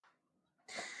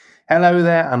Hello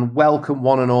there and welcome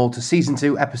one and all to Season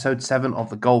 2, Episode 7 of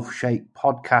the Golf Shake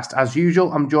Podcast. As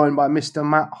usual, I'm joined by Mr.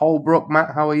 Matt Holbrook.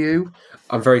 Matt, how are you?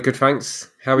 I'm very good, thanks.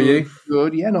 How are you?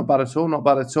 Good, yeah, not bad at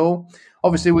all.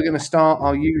 Obviously, we're going to start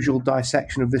our usual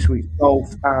dissection of this week's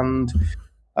golf, and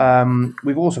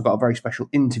we've also got a very special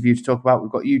interview to talk about.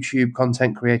 We've got YouTube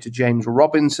content creator James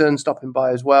Robinson stopping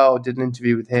by as well. I did an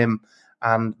interview with him,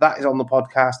 and that is on the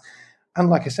podcast. And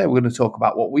like I said, we're going to talk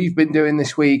about what we've been doing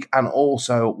this week and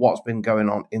also what's been going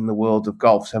on in the world of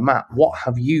golf. So, Matt, what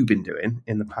have you been doing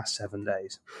in the past 7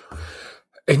 days?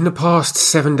 In the past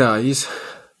 7 days,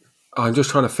 I'm just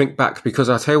trying to think back because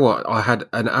I tell you what, I had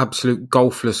an absolute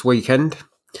golfless weekend.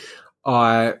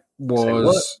 I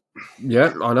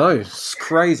know, it's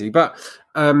crazy. But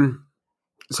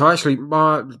so actually,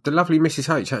 the lovely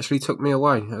Mrs. H actually took me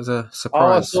away as a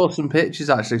surprise. Oh, I saw some pictures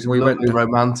actually. Some lovely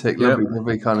romantic,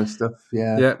 lovely kind of stuff.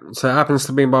 Yeah. So it happens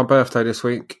to be my birthday this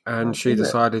week, and she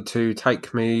decided to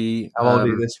take me. How old are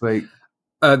you this week?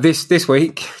 This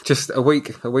week, just a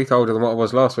week older than what I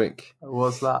was last week. What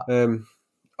was that?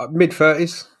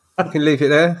 Mid-30s. We can leave it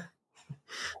there.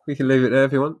 We can leave it there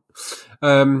if you want.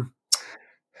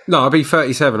 No, I'll be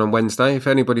 37 on Wednesday. If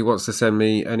anybody wants to send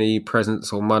me any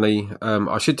presents or money,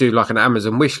 I should do like an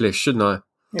Amazon wish list, shouldn't I?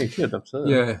 Yeah, you should,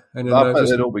 absolutely. Yeah. And I bet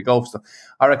they'd all be golf stuff.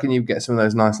 I reckon you'd get some of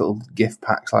those nice little gift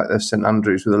packs like those St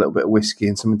Andrews with a little bit of whiskey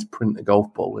and something to print a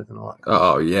golf ball with and all that.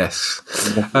 Oh, yes.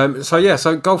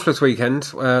 So golfless weekend.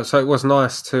 So it was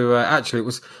nice to,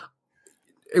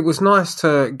 it was nice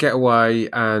to get away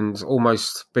and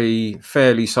almost be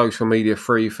fairly social media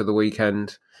free for the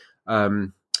weekend.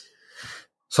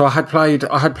 So I had played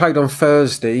on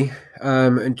Thursday,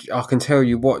 and I can tell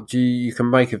you what you can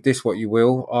make of this what you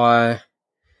will.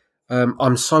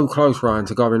 I'm so close, Ryan,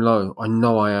 to going low. I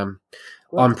know I am.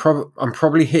 Well, I'm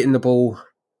probably hitting the ball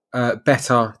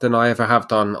better than I ever have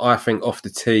done. I think off the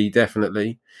tee,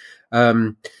 definitely.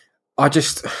 I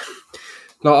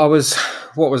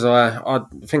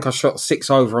think I shot 6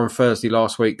 over on Thursday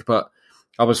last week, but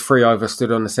I was 3 over,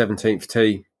 stood on the 17th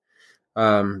tee.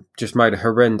 Just made a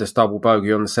horrendous double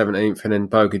bogey on the 17th and then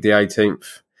bogeyed the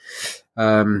 18th.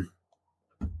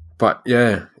 But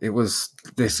yeah,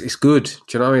 it's good. Do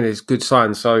you know what I mean? It's good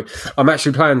signs. So I'm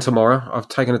actually playing tomorrow. I've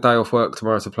taken a day off work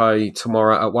tomorrow to play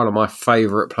tomorrow at one of my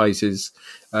favourite places,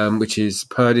 which is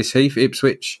Purdiss Heath,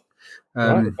 Ipswich.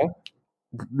 Okay.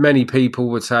 Many people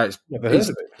would say Never heard of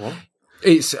it before.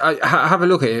 Have a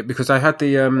look at it because they had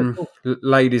the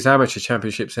ladies amateur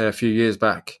championships there a few years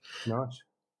back. Nice.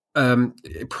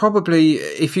 Probably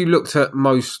if you looked at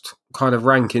most kind of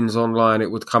rankings online, it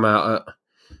would come out at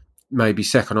maybe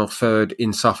second or third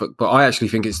in Suffolk, but I actually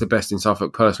think it's the best in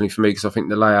Suffolk personally for me because I think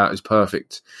the layout is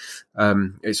perfect.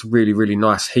 It's really, really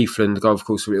nice Heathland golf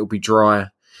course, so it'll be dry.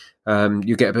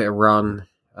 You get a bit of run.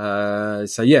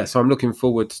 So I'm looking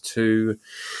forward to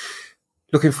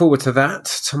that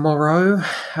tomorrow.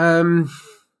 And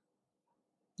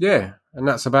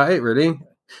that's about it really.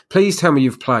 Please tell me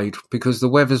you've played because the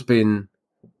weather's been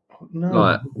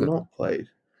I've not played.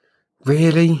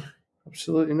 Really?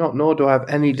 Absolutely not. Nor do I have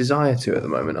any desire to at the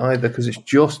moment either because it's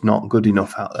just not good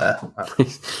enough out there.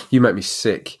 You make me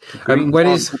sick. When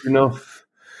is good enough?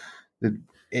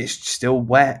 It's still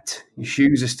wet. Your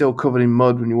shoes are still covered in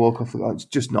mud when you walk off the ground. It's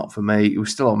just not for me. It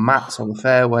was still on mats on the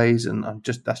fairways, and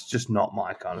that's just not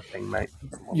my kind of thing, mate.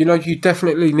 You know, you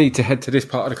definitely need to head to this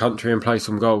part of the country and play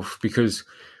some golf because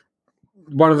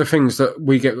one of the things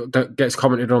that gets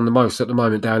commented on the most at the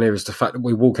moment down here is the fact that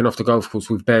we're walking off the golf course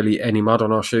with barely any mud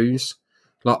on our shoes.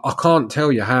 Like, I can't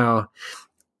tell you how.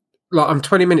 Like, I'm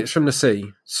 20 minutes from the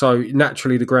sea, so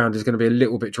naturally the ground is going to be a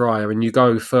little bit drier, and you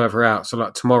go further out. So,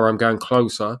 like tomorrow, I'm going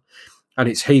closer, and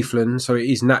it's Heathland, so it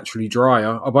is naturally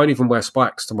drier. I won't even wear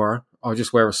spikes tomorrow. I'll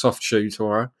just wear a soft shoe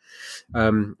tomorrow,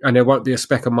 and there won't be a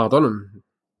speck of mud on them.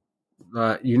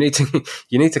 You need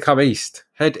to come east,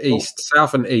 head east,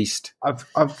 south and east.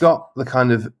 I've got the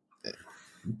kind of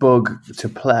bug to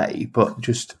play, but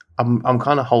just I'm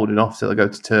kind of holding off till I go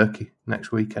to Turkey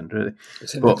next weekend. Really,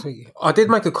 next week? I did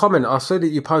make a comment. I saw that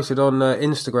you posted on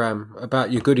Instagram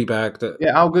about your goodie bag.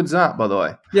 How good's that, by the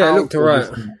way? Yeah, it looked alright.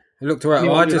 It looked alright.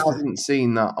 I just haven't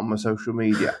seen that on my social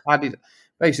media.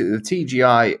 Basically the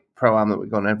TGI Pro-Am that we've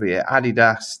got every year.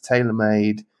 Adidas,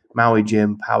 TaylorMade, Maui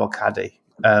Jim, Power Caddy.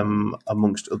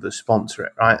 Amongst others, sponsor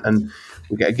it, right? And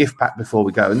we get a gift pack before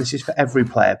we go, and this is for every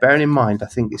player. Bearing in mind, I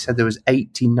think it said there was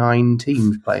 89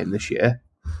 teams playing this year.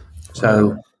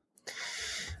 So,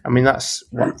 I mean, that's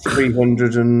what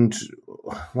 300 and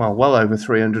well over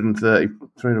 330,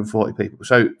 340 people.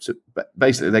 So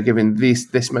basically, they're giving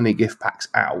this many gift packs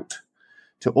out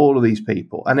to all of these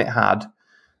people, and it had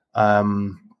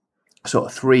sort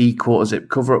of 3 quarter zip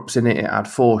cover ups in it. It had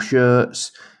 4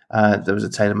 shirts. There was a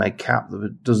TaylorMade cap. There were a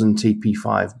dozen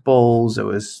TP5 balls. There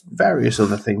was various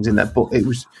other things in there, but it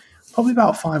was probably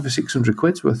about 500 or 600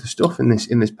 quid's worth of stuff in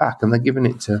this pack, and they're giving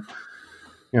it to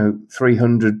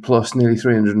 300 plus, nearly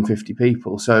 350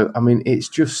 people. So I mean, it's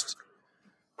just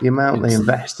the amount they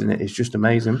invest in it is just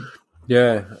amazing.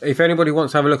 Yeah, if anybody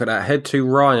wants to have a look at that, head to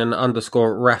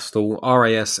Ryan_Rastall, RASTALL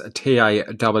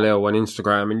on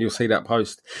Instagram, and you'll see that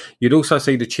post. You'd also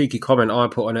see the cheeky comment I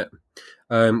put on it,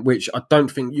 which I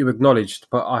don't think you acknowledged,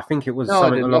 but I think it was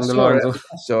something along the lines of...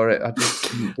 I saw it. I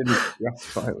just didn't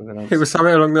ratify it with an answer. It was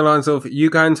something along the lines of,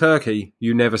 you going Turkey?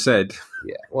 You never said.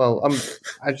 Yeah, well,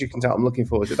 as you can tell, I'm looking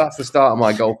forward to it. That's the start of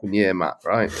my golfing year, Matt,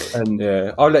 right? And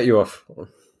yeah, I'll let you off.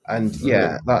 And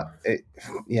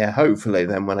hopefully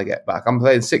then when I get back, I'm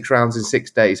playing 6 rounds in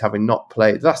 6 days, having not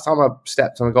played. The last time I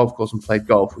stepped on a golf course and played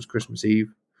golf was Christmas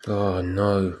Eve. Oh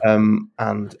no!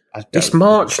 And it's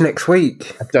March next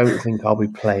week. I don't think I'll be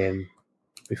playing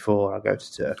before I go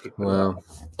to Turkey. Wow.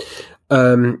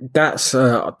 That's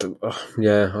I don't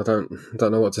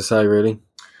know what to say really.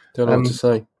 Don't know what to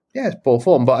say. Yeah, it's poor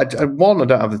form, but one, I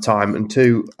don't have the time, and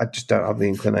 2, I just don't have the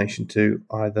inclination to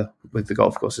either with the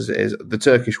golf course as it is. The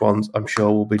Turkish ones, I'm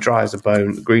sure, will be dry as a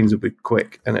bone. The greens will be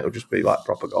quick, and it'll just be like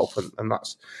proper golf, and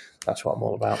that's what I'm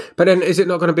all about. But then, is it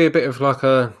not going to be a bit of like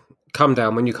a come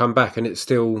down when you come back, and it's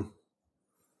still,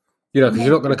 because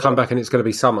you're not going to come back and it's going to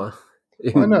be summer.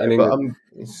 I know, but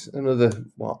it's another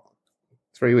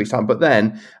 3 weeks time. But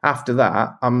then after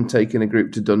that, I'm taking a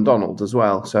group to Dundonald as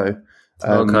well, so.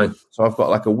 Okay. So I've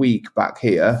got like a week back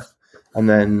here, and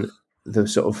then the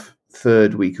sort of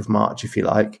 3rd week of March, if you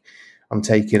like, I'm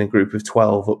taking a group of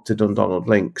 12 up to Dundonald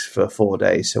Links for 4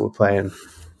 days. So we're playing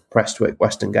Prestwick,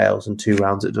 Western Gales, and 2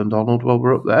 rounds at Dundonald while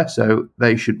we're up there. So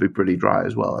they should be pretty dry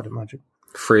as well, I'd imagine.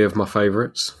 3 of my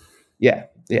favourites. Yeah.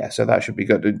 So that should be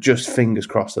good. Just fingers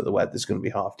crossed that the weather's going to be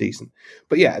half decent.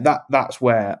 But yeah, that's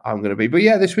where I'm going to be. But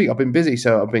yeah, this week I've been busy.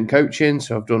 So I've been coaching.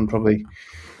 So I've done probably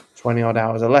 20 odd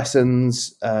hours of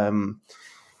lessons. Been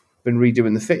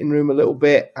redoing the fitting room a little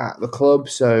bit at the club,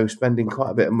 so spending quite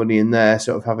a bit of money in there,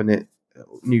 sort of having it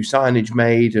new signage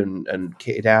made and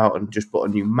kitted out, and just bought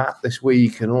a new mat this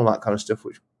week and all that kind of stuff.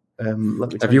 Which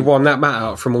have you worn that mat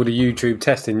out from all the YouTube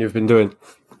testing you've been doing?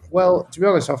 Well, to be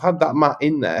honest, I've had that mat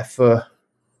in there for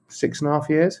 6.5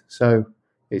 years, so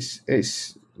it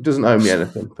doesn't owe me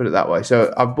anything. Put it that way.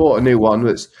 So I've bought a new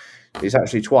one it's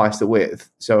actually twice the width,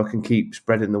 so I can keep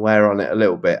spreading the wear on it a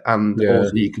little bit. And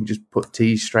also you can just put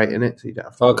tees straight in it, so you don't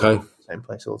have to go to the same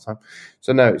place all the time.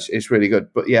 So no, it's really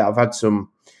good. But yeah,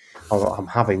 I'm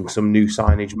having some new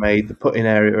signage made. The putting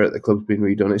area at the club's been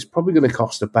redone. It's probably going to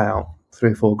cost about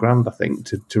 3 or 4 grand, I think,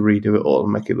 to redo it all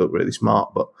and make it look really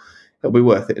smart. But it'll be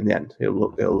worth it in the end. It'll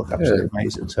look absolutely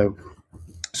amazing. So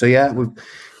yeah, we've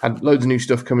had loads of new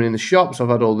stuff coming in the shop. So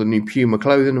I've had all the new Puma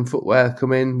clothing and footwear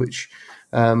come in, which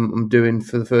I'm doing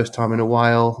for the first time in a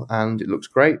while, and it looks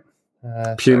great.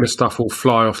 Puma stuff will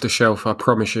fly off the shelf, I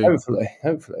promise you. Hopefully.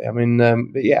 I mean,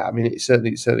 but yeah, I mean, it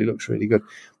certainly looks really good.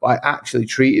 But I actually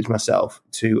treated myself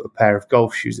to a pair of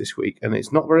golf shoes this week, and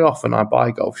it's not very often I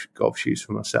buy golf shoes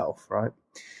for myself, right?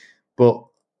 But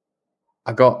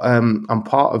I got I'm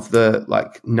part of the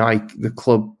Nike, the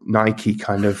club Nike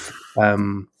kind of I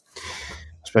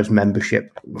suppose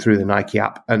membership through the Nike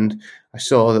app, and I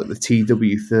saw that the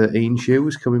TW13 shoe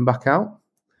was coming back out,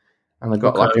 and I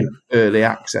got like an early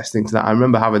access thing to that. I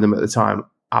remember having them at the time.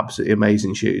 Absolutely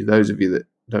amazing shoes. Those of you that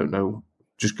don't know,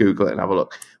 just Google it and have a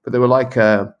look. But they were like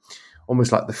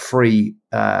almost like the free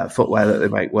footwear that they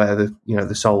make, where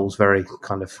the sole's very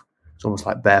kind of, it's almost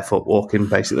like barefoot walking.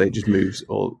 Basically, it just moves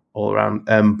all around.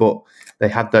 But they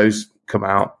had those come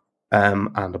out, and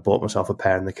I bought myself a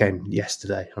pair, and they came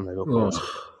yesterday, and they look awesome.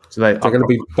 So they're going to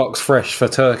be box fresh for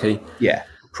Turkey. Yeah,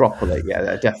 properly. Yeah,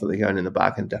 they're definitely going in the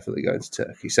bag and definitely going to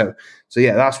Turkey. So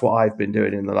yeah, that's what I've been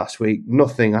doing in the last week.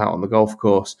 Nothing out on the golf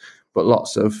course, but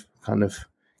lots of kind of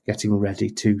getting ready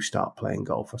to start playing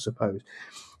golf, I suppose.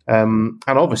 And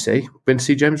obviously, been to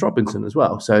see James Robinson as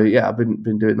well. So yeah, I've been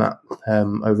doing that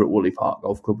over at Woolley Park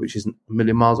Golf Club, which isn't a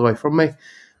million miles away from me.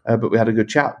 But we had a good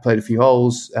chat, played a few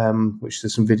holes, which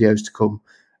there's some videos to come,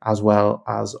 as well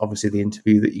as obviously the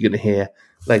interview that you're going to hear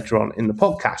later on in the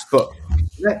podcast. But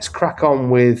let's crack on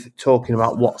with talking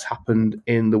about what's happened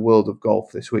in the world of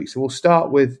golf this week. So we'll start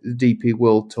with the DP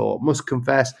World Tour. Must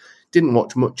confess, didn't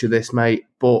watch much of this, mate,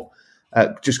 but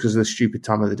just because of the stupid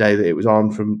time of the day that it was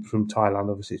on from Thailand,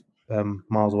 obviously it's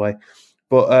miles away.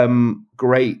 But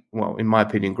great, well, in my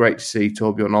opinion, great to see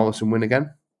Torbjorn Olesen win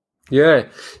again. Yeah,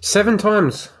 7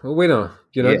 times a winner.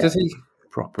 Yeah, does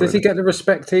he get the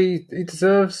respect he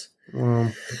deserves?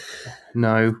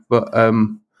 no, but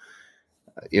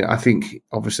I think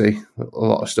obviously a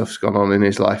lot of stuff's gone on in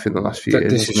his life in the last few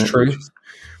years. This is true.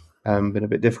 Been a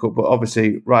bit difficult, but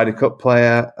obviously Ryder Cup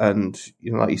player, and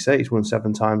like you say, he's won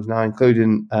 7 times now,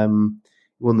 including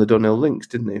won the Dunhill Links,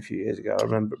 didn't he, a few years ago? I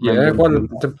remember. Yeah, won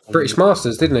the British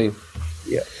Masters, didn't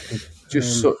he? Yeah,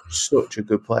 just such a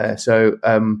good player. So,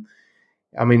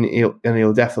 I mean,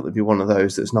 he'll definitely be one of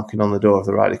those that's knocking on the door of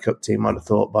the Ryder Cup team, I'd have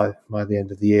thought, by the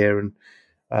end of the year.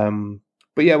 And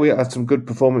but yeah, we had some good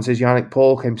performances. Yannick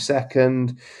Paul came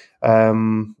second.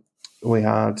 We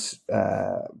had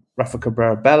Rafa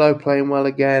Cabrera-Bello playing well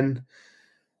again.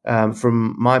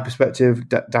 From my perspective,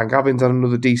 Dan Gavin's had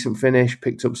another decent finish,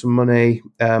 picked up some money.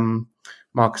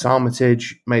 Marcus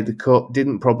Armitage made the cut,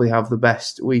 didn't probably have the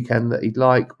best weekend that he'd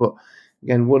like, but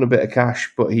again, won a bit of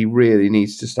cash, but he really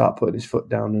needs to start putting his foot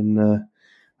down, and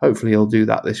hopefully he'll do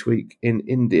that this week in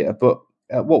India. But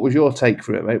what was your take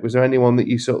for it, mate? Was there anyone that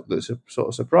you sort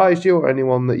of surprised you, or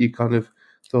anyone that you kind of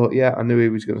thought, yeah, I knew he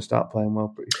was going to start playing well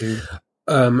pretty soon?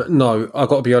 No, I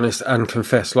got to be honest and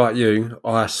confess, like you,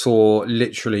 I saw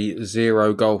literally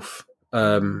zero golf,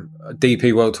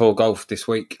 DP World Tour golf this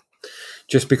week,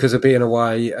 just because of being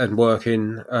away and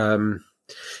working.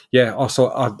 I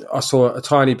saw a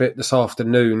tiny bit this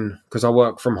afternoon because I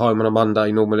work from home on a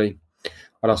Monday normally,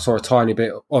 and I saw a tiny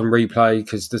bit on replay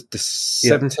because the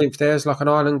 17th there's like an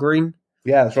island green.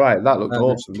 Yeah, that's right. That looked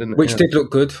awesome, didn't it? Which did look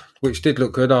good.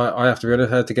 I have to be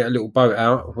honest, I had to get a little boat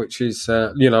out, which is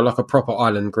like a proper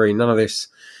island green. None of this.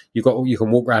 You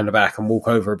can walk around the back and walk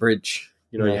over a bridge.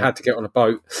 You had to get on a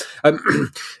boat.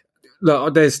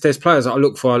 Look, there's players that I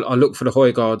look for. I look for the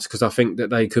Højgaards because I think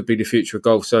that they could be the future of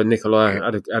golf. So Nicolai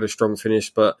had a strong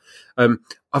finish, but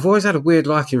I've always had a weird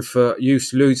liking for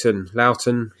Joost Luiten,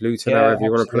 however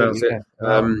you want to pronounce it.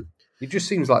 He just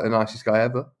seems like the nicest guy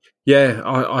ever. Yeah,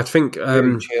 I think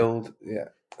really chilled. Yeah,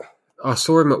 I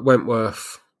saw him at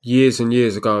Wentworth years and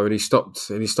years ago, and he stopped.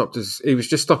 He was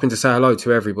just stopping to say hello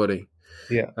to everybody.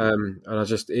 Yeah, and I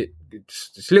just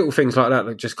it's little things like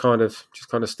that just kind of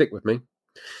stick with me.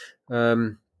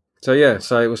 So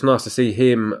it was nice to see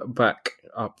him back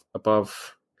up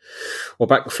above, or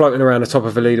back floating around the top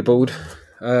of a leaderboard.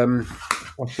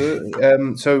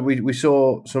 Absolutely. So we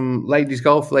saw some ladies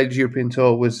golf. Ladies European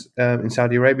Tour was in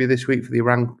Saudi Arabia this week for the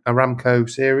Aramco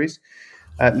Series.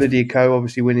 Lydia Ko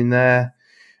obviously winning there.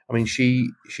 I mean, she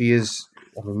is.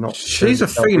 I mean, not. She's a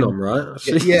phenom,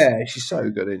 right? Yeah, she's so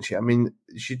good, isn't she? I mean,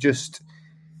 she just.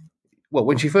 Well,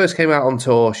 when she first came out on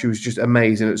tour, she was just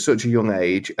amazing at such a young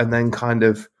age, and then kind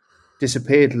of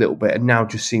disappeared a little bit, and now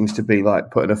just seems to be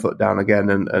like putting her foot down again,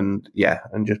 and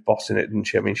just bossing it, didn't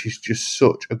she? I mean, she's just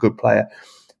such a good player.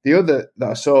 The other that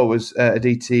I saw was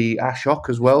Aditi Ashok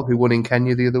as well, who won in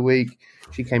Kenya the other week.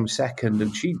 She came second,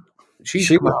 and she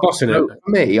was bossing it. For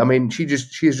me, I mean, she has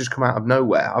just come out of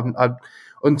nowhere. I've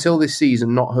until this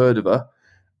season not heard of her,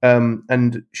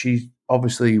 and she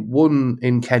obviously won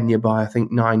in Kenya by I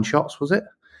think 9 shots, was it?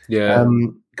 Yeah.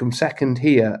 Come second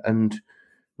here, and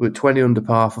with 20 under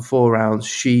par for 4 rounds,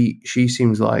 she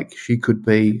seems like she could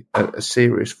be a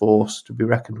serious force to be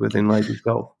reckoned with in ladies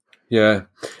golf. Yeah,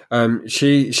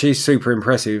 she's super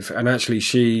impressive, and actually,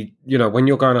 she when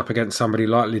you're going up against somebody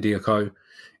like Lydia Ko,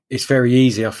 it's very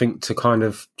easy, I think, to kind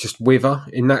of just wither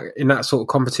in that sort of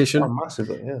competition. Oh,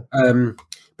 massively, yeah.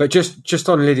 But just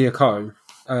on Lydia Ko,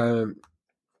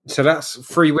 so that's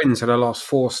 3 wins in her last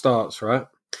 4 starts, right?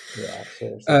 Yeah,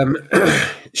 seriously.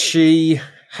 She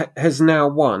has now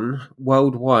won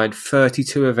worldwide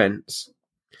 32 events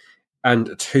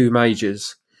and 2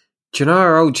 majors. Do you know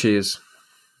how old she is?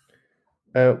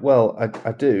 Well,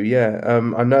 I do, yeah.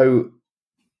 I know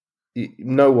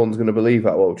no one's going to believe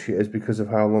how old she is because of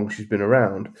how long she's been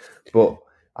around. But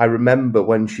I remember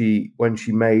when she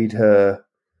made her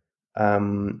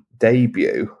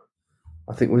debut.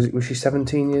 I think was she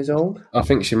 17 years old? I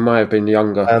think she might have been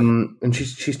younger. And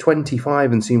she's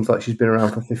 25 and seems like she's been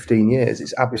around for 15 years.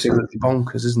 It's absolutely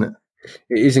bonkers, isn't it?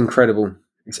 It is incredible.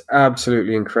 It's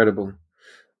absolutely incredible.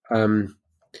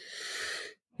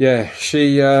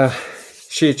 She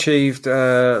achieved.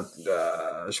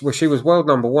 She was world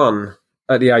number 1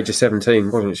 at the age of 17,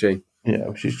 wasn't she? Yeah,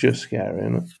 which is just scary,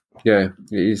 isn't it? Yeah,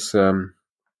 it is.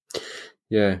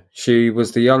 She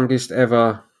was the youngest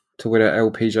ever to win an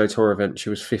LPGA Tour event.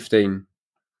 She was 15.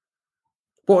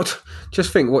 What?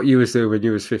 Just think what you was doing when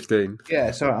you was 15. Yeah,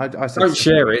 so I said... Don't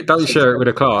share it with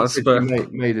a class. But she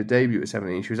made a debut at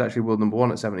 17. She was actually world number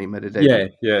 1 at 17, made a debut.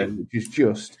 Yeah. Which is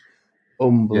just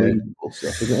unbelievable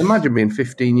stuff. Imagine being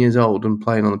 15 years old and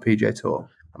playing on the PGA Tour.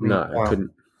 I mean, no, wow. I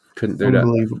couldn't do that.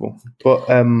 Unbelievable. But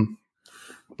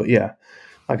yeah,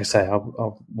 like I say, I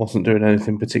wasn't doing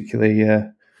anything particularly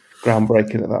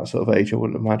groundbreaking at that sort of age, I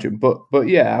wouldn't imagine. But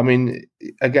yeah, I mean,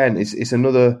 again, it's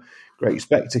another great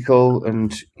spectacle,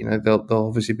 and there'll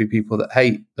obviously be people that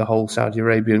hate the whole Saudi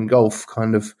Arabian golf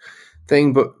kind of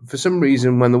thing, but for some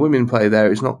reason, when the women play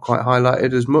there, it's not quite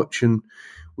highlighted as much. And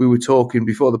we were talking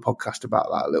before the podcast about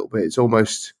that a little bit. It's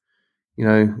almost,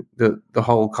 the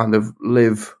whole kind of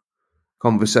live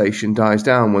conversation dies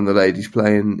down when the ladies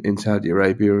play in Saudi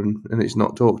Arabia, and it's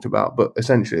not talked about. But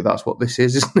essentially, that's what this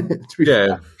is, isn't it?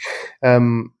 Yeah.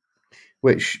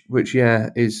 Which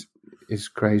is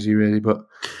crazy, really. But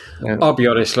I'll be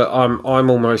honest. Look, I'm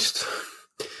almost.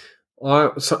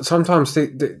 Sometimes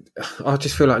I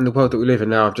just feel like in the world that we live in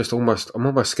now, I'm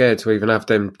almost scared to even have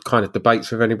them kind of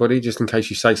debates with anybody, just in case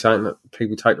you say something that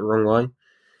people take the wrong way.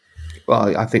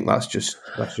 Well, I think that's just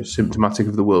symptomatic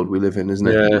of the world we live in, isn't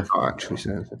it? Yeah. You can't actually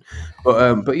say anything.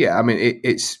 But yeah, I mean,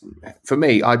 it's for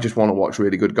me. I just want to watch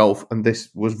really good golf, and this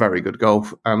was very good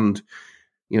golf. And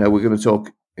we're going to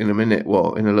talk in a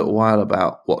little while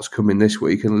about what's coming this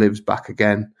week, and Liv's back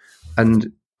again.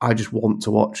 And I just want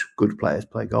to watch good players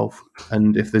play golf,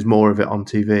 and if there's more of it on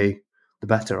TV, the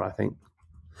better, I think.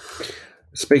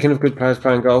 Speaking of good players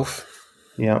playing golf,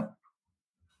 yeah.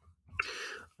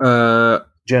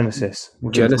 Genesis.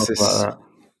 We're going to talk about that.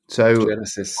 So,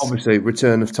 Genesis. Obviously,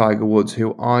 return of Tiger Woods,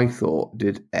 who I thought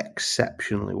did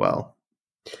exceptionally well.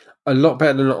 A lot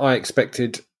better than I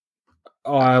expected. It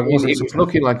was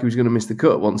looking like he was going to miss the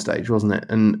cut at one stage, wasn't it?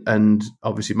 And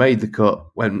obviously made the cut,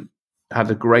 had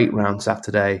a great round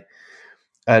Saturday,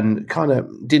 and kind of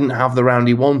didn't have the round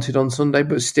he wanted on Sunday.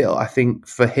 But still, I think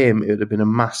for him, it would have been a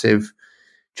massive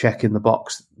check in the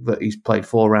box that he's played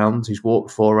 4 rounds. He's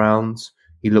walked 4 rounds.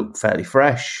 He looked fairly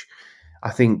fresh.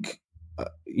 I think,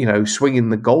 swinging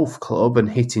the golf club and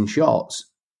hitting shots,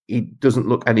 he doesn't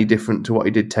look any different to what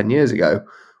he did 10 years ago.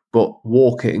 But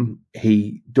walking,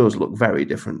 he does look very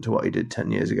different to what he did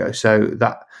 10 years ago. So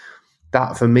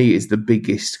that for me is the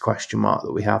biggest question mark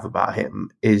that we have about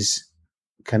him is,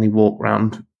 can he walk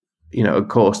around, a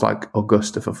course like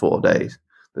Augusta for 4 days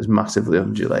that's massively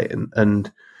undulating,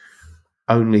 and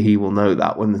only he will know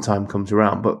that when the time comes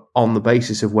around. But on the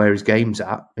basis of where his game's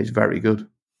at, it's very good.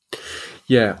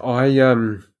 Yeah,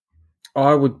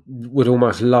 I would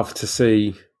almost love to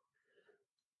see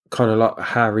kind of like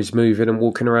how he's moving and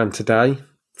walking around today.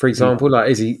 For example, like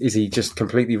is he just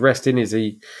completely resting? Is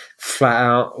he flat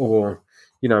out, or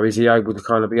is he able to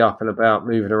kind of be up and about,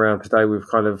 moving around today with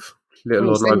kind of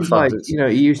little or no fun?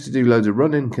 Like, he used to do loads of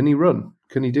running. Can he run?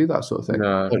 Can he do that sort of thing?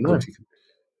 No, I don't know.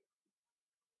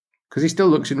 Because he still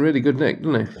looks in really good nick,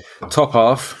 doesn't he? Top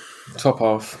half.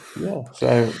 Yeah.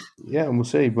 So and we'll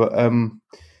see. But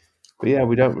yeah,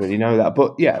 we don't really know that.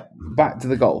 But yeah, back to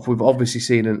the golf. We've obviously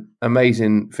seen an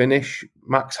amazing finish.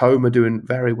 Max Homa doing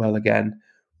very well again,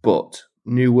 but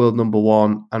new world number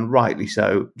 1, and rightly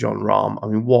so, Jon Rahm. I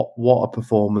mean, what a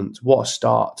performance! What a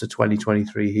start to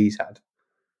 2023 he's had.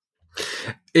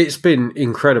 It's been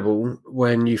incredible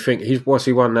when you think he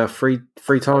won now three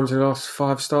times in the last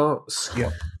 5 starts.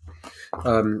 Yeah.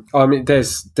 I mean,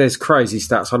 there's crazy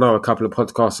stats. I know a couple of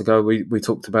podcasts ago we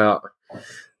talked about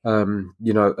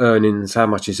earnings, how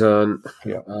much he's earned.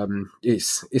 Yeah.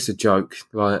 It's a joke.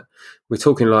 Like, we're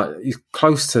talking like he's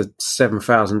close to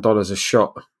 $7,000 a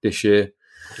shot this year.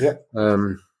 Yeah.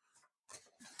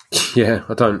 Yeah,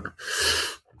 I don't.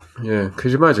 Yeah,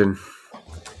 could you imagine?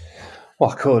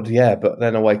 Well, I could, yeah, but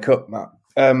then I wake up, Matt.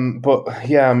 But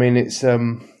yeah, I mean, it's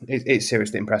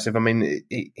seriously impressive. I mean,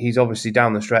 he's obviously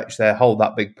down the stretch there. Hold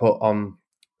that big putt on,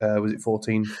 was it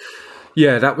 14?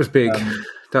 Yeah, that was big.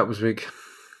 That was big.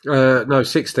 No,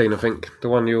 16, I think. The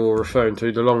one you're referring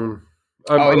to, the long.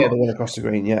 The one across the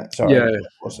green. Yeah, sorry.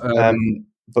 Yeah.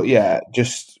 But yeah,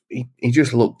 he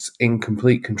just looked in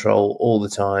complete control all the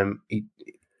time.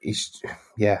 He's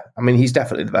I mean, he's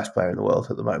definitely the best player in the world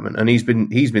at the moment, and he's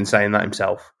been saying that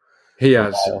himself. He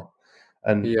has,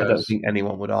 and I don't think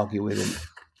anyone would argue with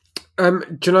him.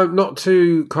 Do you know, not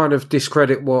to kind of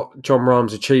discredit what Jon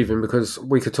Rahm's achieving, because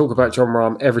we could talk about Jon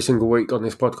Rahm every single week on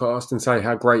this podcast and say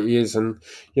how great he is, and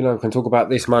can talk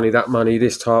about this money, that money,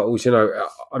 this titles.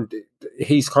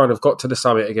 He's kind of got to the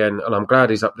summit again, and I'm glad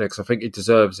he's up there because I think he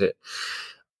deserves it.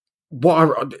 I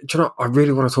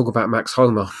really want to talk about Max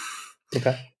Homa.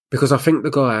 Okay. Because I think the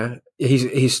guy,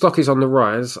 his stock is on the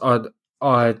rise. I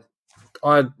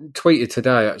tweeted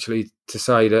today actually to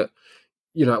say that,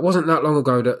 it wasn't that long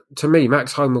ago that, to me,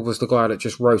 Max Homa was the guy that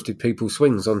just roasted people's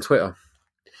swings on Twitter.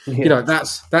 Yeah.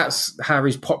 That's how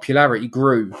his popularity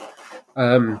grew.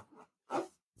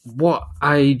 What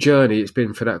a journey it's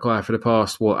been for that guy for the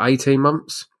past 18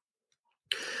 months.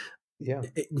 Yeah,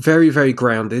 very, very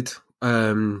grounded.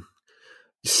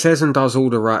 Says and does all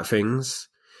the right things.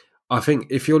 I think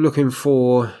if you're looking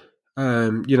for,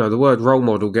 the word role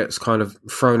model gets kind of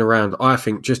thrown around, I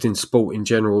think just in sport in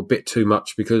general, a bit too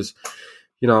much because,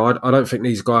 I don't think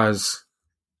these guys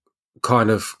kind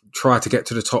of try to get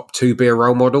to the top to be a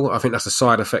role model. I think that's a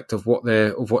side effect of what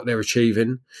they're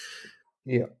achieving.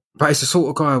 Yeah. But it's the sort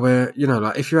of guy where,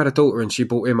 like if you had a daughter and she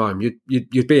brought him home,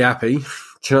 you'd be happy. Do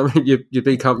you know what I mean? You'd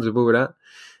be comfortable with that.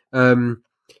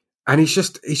 And he's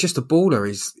just a baller.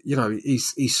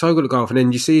 He's so good at golf. And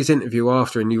then you see his interview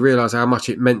after and you realise how much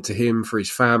it meant to him for his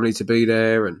family to be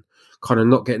there and kind of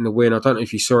not getting the win. I don't know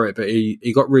if you saw it, but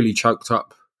he got really choked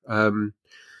up. And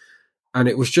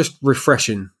it was just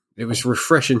refreshing. It was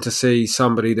refreshing to see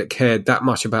somebody that cared that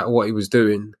much about what he was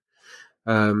doing.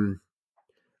 And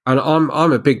I'm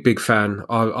a big fan.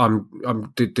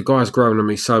 The guy's grown on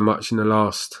me so much in the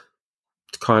last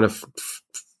kind of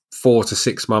 4 to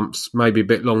 6 months, maybe a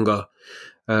bit longer.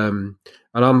 And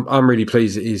I'm really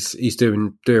pleased that he's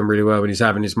doing really well and he's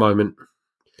having his moment.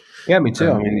 Yeah, me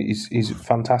too. I mean, he's a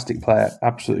fantastic player,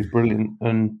 absolutely brilliant,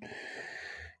 and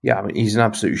yeah, I mean, he's an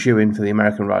absolute shoe-in for the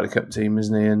American Ryder Cup team,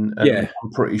 isn't he? And yeah, I'm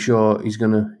pretty sure he's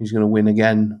gonna win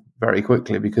again very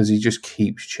quickly because he just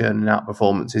keeps churning out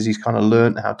performances. He's kind of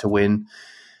learned how to win,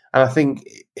 and I think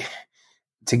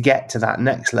to get to that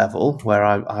next level where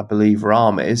I believe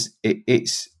Rahm is,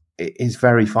 it's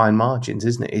very fine margins,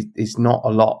 isn't it? It's not a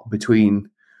lot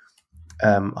between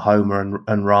Homer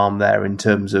and Rahm there in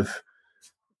terms of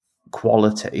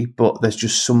quality, but there's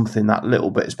just something that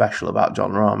little bit special about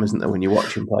Jon Rahm, isn't there, when you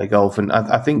watch him play golf? And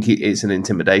I think it's an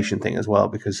intimidation thing as well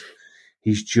because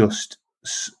he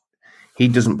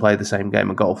doesn't play the same game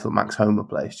of golf that Max Homer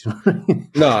plays. Do you know what I mean?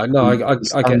 No, I get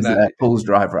that. There, pulls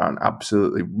drive around,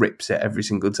 absolutely rips it every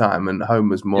single time, and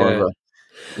Homer's more of a.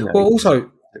 Well,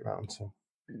 also, around, so.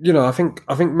 I think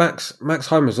Max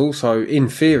Homer's also, in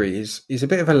theory, is a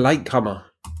bit of a latecomer.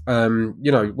 When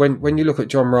you look at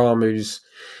Jon Rahm, who's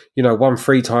won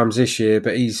 3 times this year,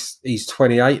 but he's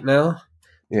 28 now.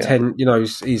 Yeah. 10,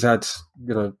 he's had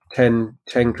 10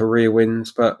 career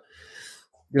wins, but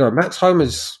Max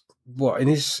Homer's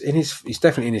he's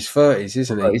definitely in his 30s,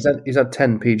 isn't he? Well, he's had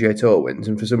 10 PGA Tour wins,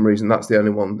 and for some reason that's the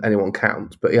only one anyone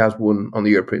counts. But he has won on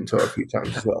the European Tour a few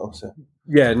times as well. So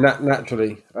yeah,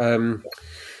 naturally, and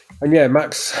yeah,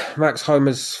 Max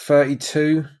Homer's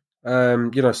 32.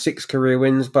 6 career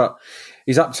wins, but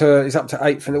he's up to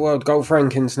 8th in the world golf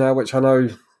rankings now, which I know,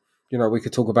 we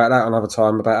could talk about that another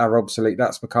time about how obsolete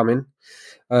that's becoming.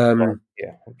 Yeah,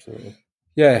 absolutely.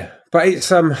 Yeah, but it's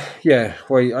well, I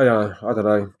don't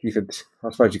know. I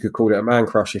suppose you could call it a man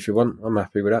crush if you want. I'm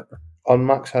happy with that. On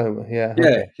Max Homer, yeah.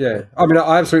 Yeah. I mean,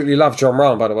 I absolutely love Jon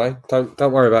Rahm, by the way. Don't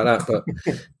worry about that. But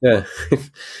yeah,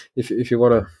 if you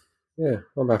want to, yeah,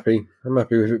 I'm happy. I'm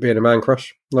happy with it being a man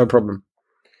crush. No problem.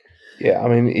 Yeah, I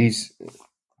mean,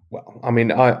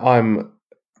 I'm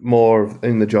more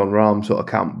in the Jon Rahm sort of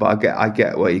camp, but I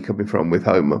get where you're coming from with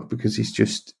Homer because he's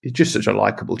just such a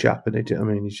likable chap, isn't he? I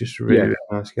mean, he's just a really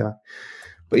nice guy.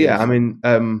 But yeah, I mean,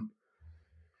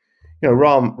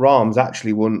 Rahm's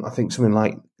actually won, I think, something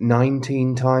like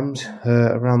 19 times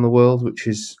around the world, which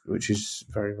is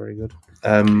very, very good.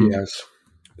 Yes.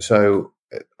 So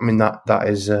I mean that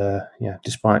is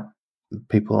despite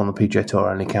people on the PGA Tour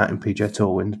only counting PGA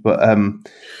Tour wins, but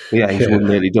he's won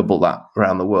nearly double that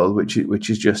around the world, which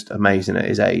is just amazing at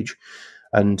his age.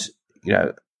 And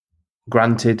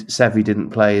granted, Seve didn't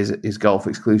play his golf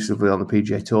exclusively on the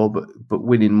PGA Tour, but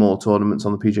winning more tournaments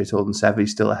on the PGA Tour than Seve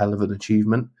is still a hell of an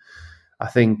achievement. I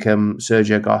think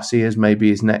Sergio Garcia's maybe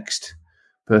his next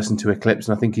person to eclipse,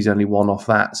 and I think he's only one off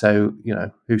that. So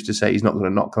who's to say he's not going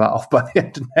to knock that off by the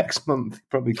end of next month? He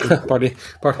probably could.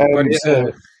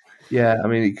 Yeah, I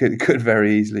mean, he could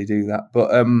very easily do that. But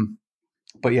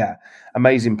yeah,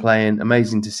 amazing playing,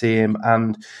 amazing to see him.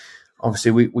 And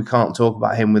obviously we can't talk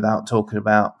about him without talking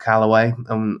about Callaway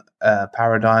and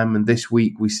Paradigm. And this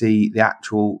week we see the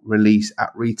actual release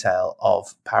at retail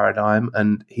of Paradigm,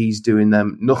 and he's doing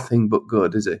them nothing but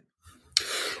good, is he?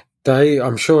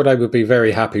 I'm sure they would be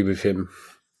very happy with him.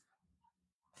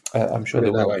 I'm sure they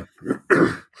will.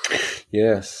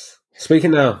 Yes.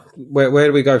 Speaking now, where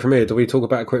do we go from here? Do we talk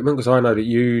about equipment? Because I know that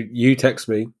you text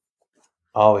me.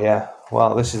 Oh, yeah.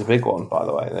 Well, this is a big one, by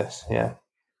the way, this. Yeah.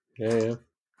 Yeah.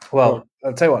 Well,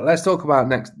 I'll tell you what, let's talk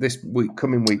about this week,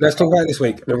 coming week. Let's talk about this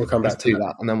week, and then we'll come back to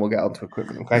that, and then we'll get on to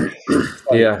equipment, okay?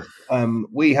 So, yeah.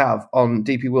 We have, on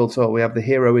DP World Tour, we have the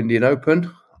Hero Indian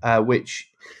Open, which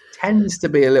tends to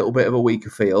be a little bit of a weaker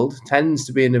field, tends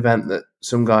to be an event that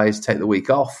some guys take the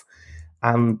week off,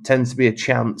 and tends to be a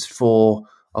chance for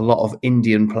a lot of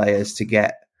Indian players to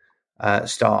get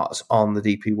starts on the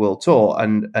DP World Tour.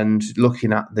 And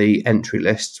looking at the entry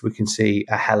lists, we can see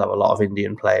a hell of a lot of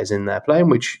Indian players in there playing,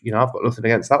 which, I've got nothing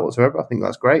against that whatsoever. I think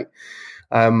that's great.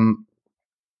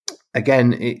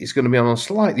 Again, it's going to be on a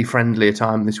slightly friendlier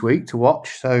time this week to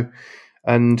watch. So,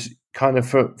 and kind of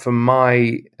from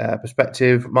my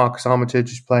perspective, Marcus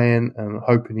Armitage is playing, and I'm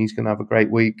hoping he's going to have a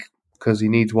great week because he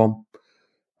needs one.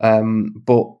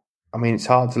 But I mean, it's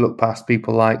hard to look past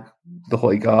people like the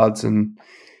Højgaards and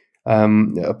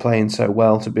are playing so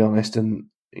well, to be honest. And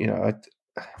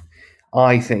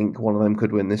I think one of them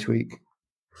could win this week.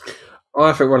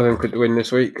 I think one of them could win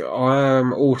this week. I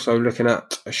am also looking at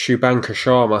Shubhankar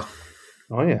Sharma.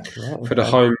 Oh yeah, right, for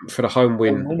the home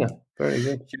win. Very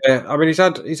good. Yeah, I mean he's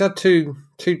had two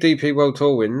DP World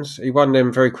Tour wins. He won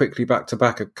them very quickly back to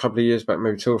back a couple of years back,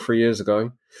 maybe 2 or 3 years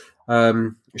ago.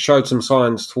 Showed some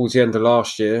signs towards the end of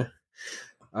last year.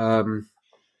 Why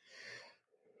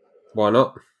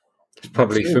not? He's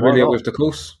probably familiar with the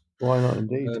course. Why not,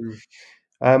 indeed.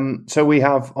 So we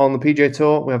have on the PGA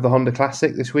Tour, we have the Honda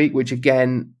Classic this week, which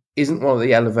again isn't one of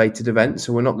the elevated events,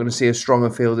 so we're not going to see as strong a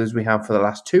field as we have for the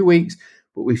last 2 weeks,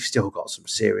 but we've still got some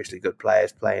seriously good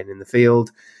players playing in the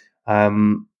field. I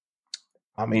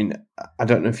mean, I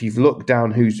don't know if you've looked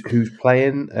down who's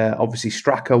playing. Obviously,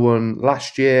 Straka won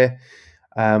last year.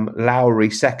 Lowry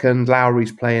second.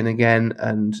 Lowry's playing again,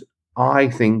 and I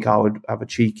think I would have a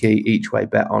cheeky each-way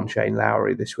bet on Shane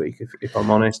Lowry this week, if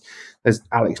I'm honest. There's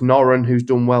Alex Noren, who's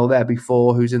done well there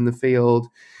before, who's in the field.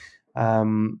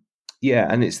 And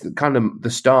it's kind of the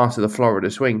start of the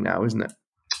Florida swing now, isn't it?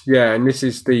 Yeah, and this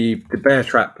is the bear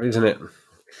trap, isn't it?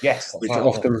 Yes. Which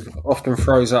often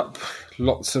throws up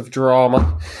lots of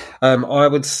drama. I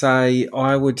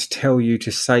would tell you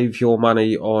to save your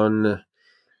money on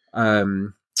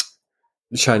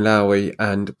Shane Lowry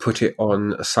and put it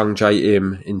on Sung Jae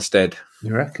Im instead.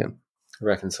 You reckon? I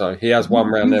reckon so. He has one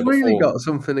round there before. You've really got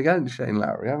something against Shane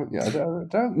Lowry, haven't you? I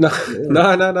don't. No.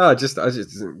 I just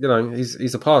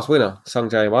he's a past winner, Sung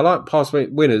Jae Im. I like past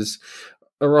winners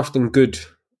are often good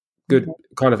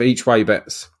kind of each way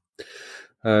bets.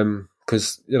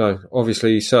 Because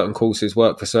obviously certain courses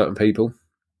work for certain people.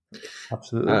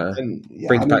 Absolutely,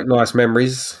 brings back nice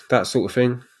memories, that sort of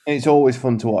thing. It's always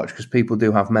fun to watch because people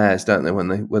do have mares, don't they? When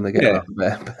they get out of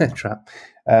a bear trap.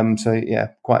 So yeah,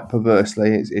 quite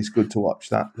perversely, it's good to watch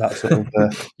that sort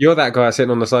of. You're that guy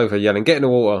sitting on the sofa yelling, "Get in the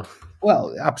water!"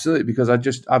 Well, absolutely, because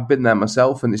I've been there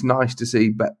myself, and it's nice to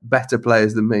see better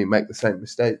players than me make the same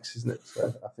mistakes, isn't it?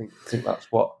 So I think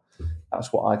that's what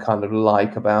I kind of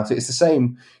like about it. It's the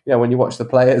same, when you watch the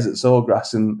players at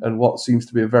Sawgrass and what seems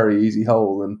to be a very easy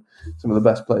hole, and some of the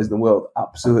best players in the world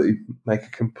absolutely make a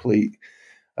complete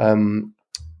mess.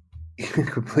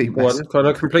 Complete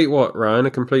what, Ryan?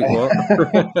 A complete what?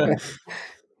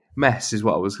 Mess is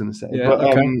what I was going to say. Yeah, but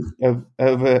okay.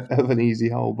 of an easy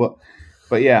hole, but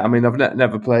yeah, I mean, I've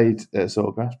never played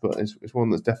Sawgrass, but it's one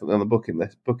that's definitely on the bucket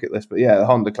list. But yeah, the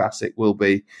Honda Classic will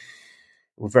be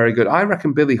very good. I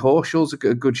reckon Billy Horschel's a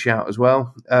good shout as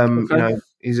well. Okay.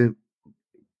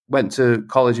 Went to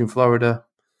college in Florida,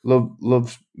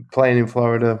 loves playing in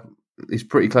Florida. He's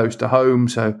pretty close to home,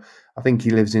 so I think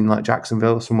he lives in like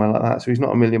Jacksonville or somewhere like that. So he's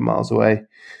not a million miles away,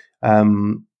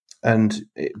 and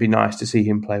it'd be nice to see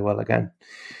him play well again.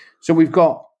 So we've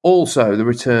got also the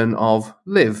return of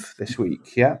Liv this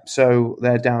week. Yeah, so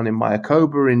they're down in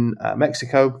Mayakoba in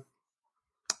Mexico.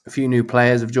 A few new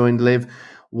players have joined Liv.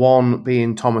 One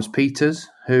being Thomas Peters,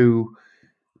 who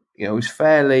is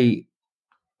fairly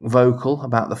vocal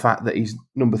about the fact that he's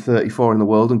number 34 in the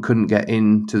world and couldn't get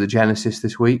into the Genesis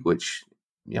this week, which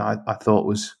I thought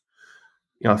was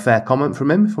a fair comment from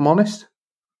him, if I'm honest.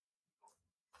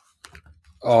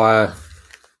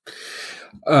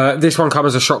 This one comes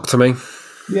as a shock to me.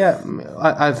 Yeah,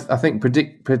 I think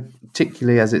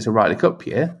particularly as it's a Ryder Cup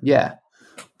year, yeah,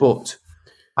 but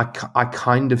I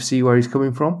kind of see where he's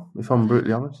coming from, if I'm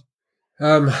brutally honest.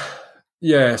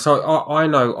 Yeah, so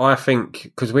I think,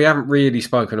 because we haven't really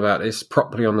spoken about this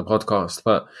properly on the podcast,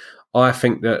 but I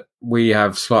think that we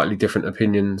have slightly different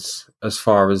opinions as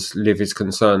far as Liv is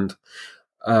concerned.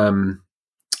 I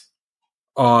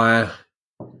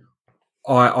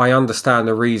understand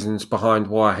the reasons behind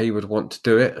why he would want to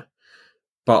do it,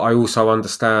 but I also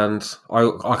understand,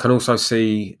 I can also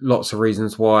see lots of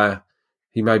reasons why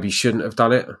he maybe shouldn't have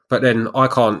done it. But then I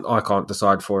can't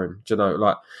decide for him. Do you know,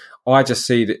 like I just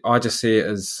see it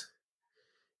as,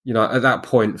 at that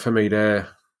point for me, they're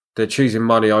choosing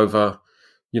money over,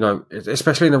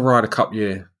 especially in the Ryder Cup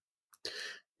year.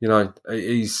 He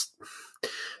was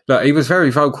very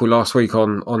vocal last week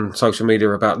on social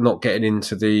media about not getting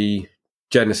into the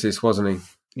Genesis, wasn't he?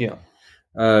 Yeah.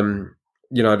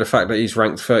 the fact that he's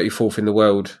ranked 34th in the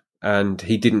world and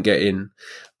he didn't get in,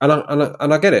 and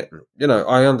I get it.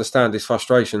 I understand his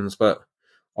frustrations, but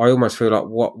I almost feel like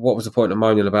what was the point of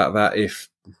moaning about that if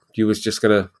you was just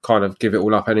going to kind of give it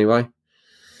all up anyway?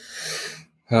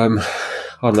 I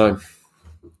don't know.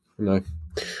 No,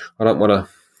 I don't want to.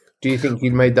 Do you think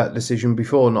you'd made that decision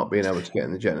before not being able to get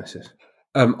in the Genesis?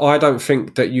 I don't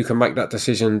think that you can make that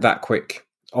decision that quick.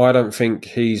 I don't think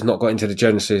he's not got into the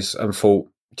Genesis and thought,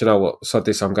 do you know what, sod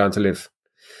this, I'm going to live.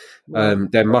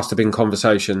 There must have been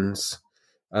conversations.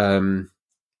 There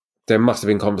must have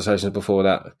been conversations before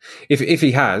that. If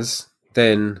he has,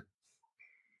 then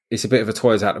it's a bit of a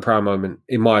toys out the pram moment,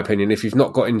 in my opinion. If you've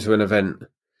not got into an event,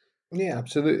 yeah,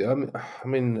 absolutely. I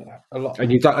mean, a lot,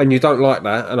 and you don't like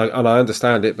that, and I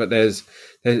understand it. But there's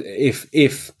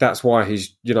if that's why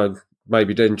he's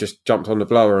maybe then just jumped on the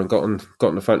blower and got on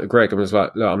the phone to Greg and was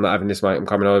like, look, I'm not having this, mate. I'm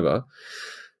coming over.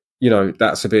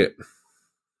 That's a bit.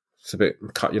 It's a bit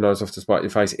cut your nose off to spite your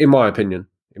face, in my opinion.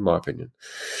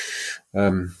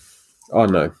 I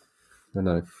know.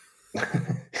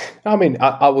 I mean,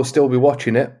 I will still be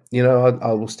watching it.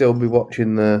 I will still be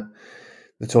watching the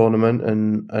tournament,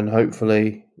 and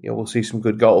hopefully, we'll see some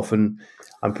good golf. And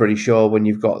I'm pretty sure when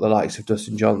you've got the likes of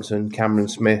Dustin Johnson, Cameron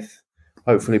Smith,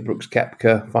 hopefully Brooks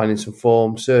Koepka finding some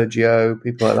form, Sergio,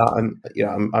 people like that, and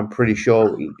I'm pretty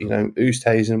sure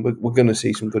Oosthuizen, we're going to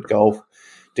see some good golf.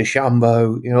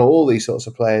 DeChambeau, all these sorts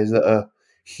of players that are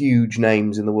huge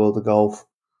names in the world of golf.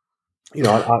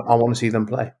 I want to see them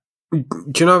play. Do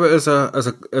you know, as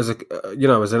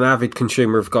an avid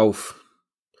consumer of golf,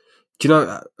 do you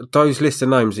know those list of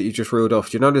names that you just reeled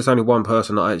off? Do you know there's only one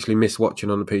person that I actually miss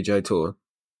watching on the PGA Tour?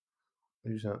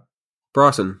 Who's that?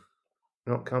 Bryson.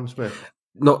 Not Cam Smith.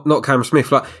 Not Cam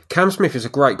Smith. Like, Cam Smith is a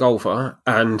great golfer,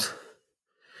 and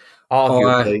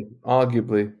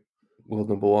arguably world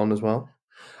number one as well.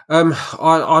 I'm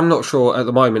not sure at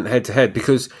the moment head to head,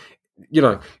 because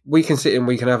we can sit and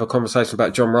we can have a conversation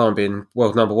about Jon Rahm being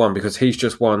world number one because he's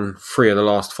just won 3 of the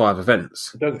last 5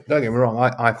 events. Don't get me wrong.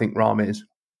 I think Rahm is.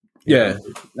 Yeah,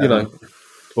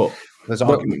 but there's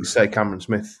argument to say Cameron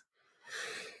Smith.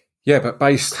 Yeah, but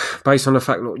based on the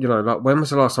fact that like, when was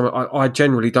the last time? I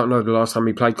generally don't know the last time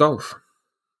he played golf.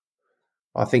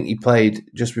 I think he played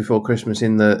just before Christmas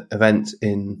in the event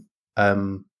in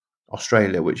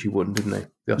Australia, which he won, didn't he?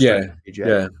 The Australian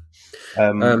PGA.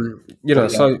 Yeah.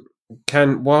 So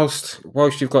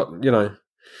whilst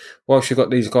you've got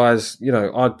these guys,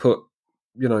 I'd put,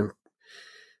 you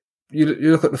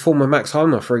look at the former Max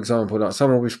Homa, for example, like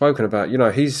someone we've spoken about.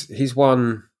 He's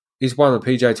won a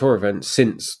PGA Tour event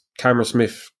since Cameron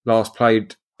Smith last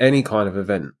played any kind of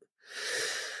event.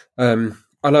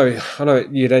 I know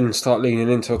you then start leaning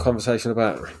into a conversation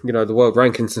about the world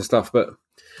rankings and stuff, but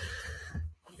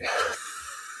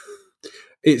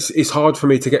it's hard for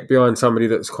me to get behind somebody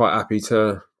that's quite happy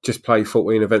to just play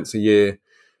 14 events a year.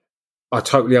 I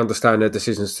totally understand their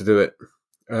decisions to do it,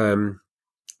 and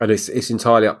it's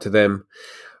entirely up to them.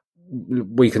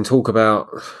 We can talk about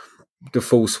the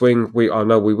full swing. I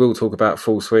know we will talk about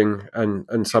full swing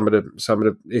and some of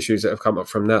the issues that have come up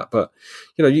from that. But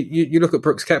you look at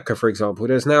Brooks Koepka, for example.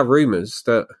 There's now rumours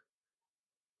that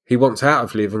he wants out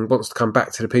of LIV and wants to come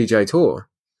back to the PGA Tour.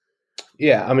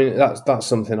 Yeah, I mean that's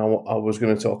something I was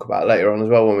going to talk about later on as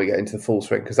well when we get into the full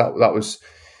swing, because that was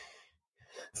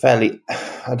fairly.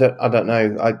 I don't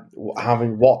know.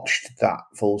 Having watched that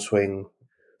full swing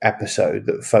episode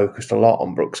that focused a lot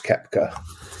on Brooks Koepka,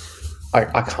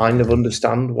 I kind of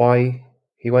understand why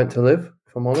he went to LIV,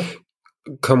 if I'm honest.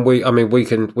 Can we? I mean, we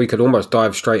could almost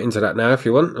dive straight into that now if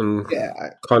you want, and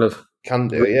kind of can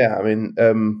do it. Yeah, I mean,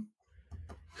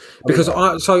 because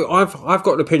I've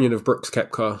got an opinion of Brooks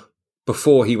Koepka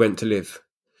before he went to LIV.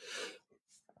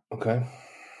 Okay,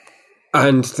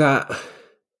 and that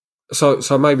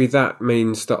so maybe that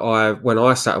means that when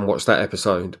I sat and watched that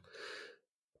episode,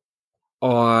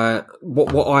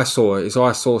 what I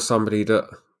saw somebody that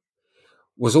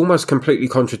was almost completely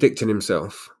contradicting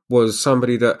himself. Was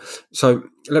somebody that. So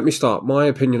let me start. My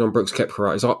opinion on Brooks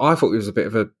Koepka is I thought he was a bit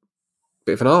of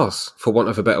an arse, for want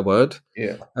of a better word.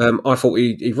 Yeah. I thought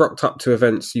he rocked up to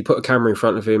events. You put a camera in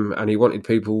front of him, and he wanted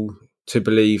people to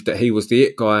believe that he was the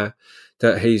it guy,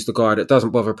 that he's the guy that doesn't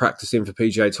bother practicing for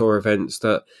PGA Tour events,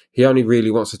 that he only really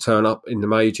wants to turn up in the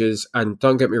majors. And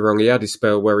don't get me wrong, he had his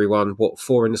spell where he won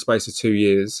 4 in the space of 2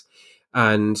 years,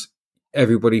 and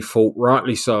everybody thought,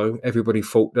 rightly so,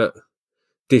 that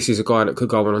this is a guy that could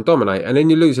go on and dominate. And then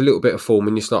you lose a little bit of form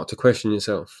and you start to question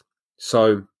yourself.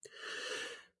 So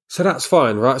that's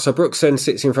fine, right? So Brooks then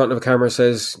sits in front of a camera and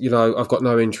says, I've got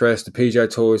no interest. The PGA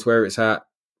Tour is where it's at.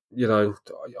 I don't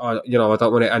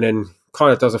want it. And then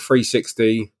kind of does a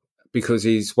 360, because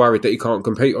he's worried that he can't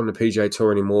compete on the PGA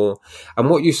Tour anymore. And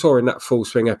what you saw in that Full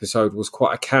Swing episode was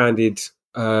quite a candid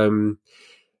kind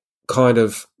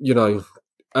of,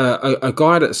 a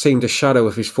guy that seemed a shadow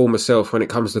of his former self when it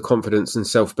comes to confidence and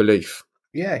self-belief.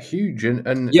 Yeah, huge.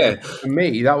 And for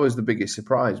me, that was the biggest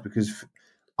surprise, because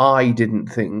I didn't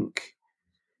think...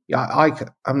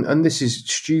 and this is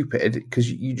stupid, because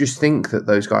you just think that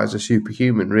those guys are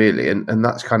superhuman, really, and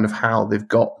that's kind of how they've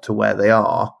got to where they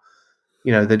are.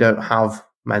 They don't have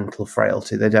mental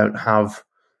frailty. They don't have,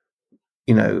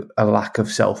 a lack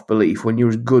of self-belief. When you're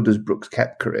as good as Brooks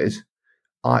Koepka is,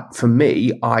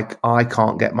 I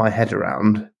can't get my head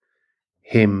around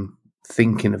him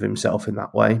thinking of himself in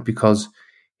that way, because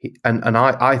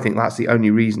I think that's the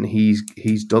only reason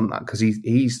he's done that, because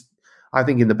he's I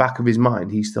think in the back of his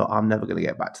mind he's thought, I'm never going to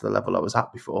get back to the level I was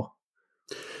at before.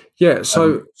 Yeah,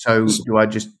 so do I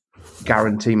just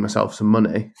guarantee myself some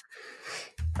money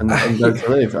and go to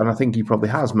live? And I think he probably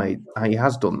has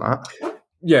done that.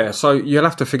 Yeah, so you'll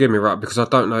have to forgive me, right, because I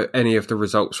don't know any of the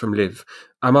results from Live.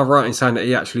 Am I right in saying that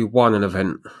he actually won an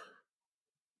event?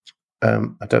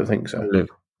 I don't think so. Live.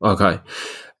 Okay.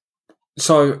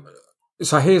 So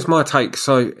here's my take.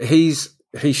 So he's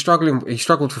struggling. He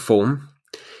struggled for form.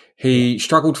 He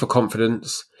struggled for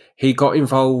confidence. He got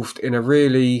involved in a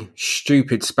really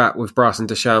stupid spat with Bryson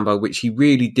DeChambeau, which he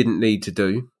really didn't need to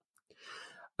do.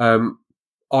 I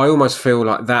almost feel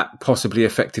like that possibly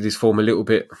affected his form a little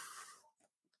bit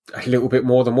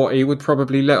more than what he would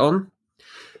probably let on.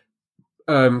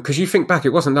 Because you think back,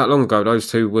 it wasn't that long ago.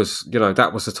 Those two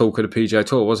that was the talk of the PGA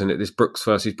Tour, wasn't it? This Brooks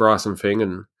versus Bryson thing,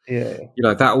 and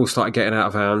that all started getting out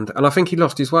of hand. And I think he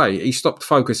lost his way. He stopped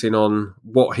focusing on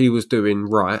what he was doing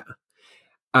right.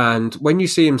 And when you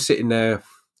see him sitting there,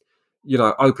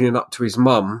 opening up to his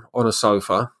mum on a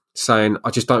sofa, saying,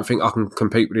 "I just don't think I can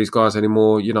compete with these guys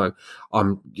anymore.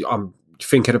 I'm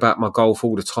thinking about my golf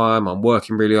all the time. I'm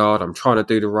working really hard. I'm trying to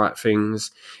do the right things."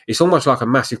 It's almost like a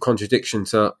massive contradiction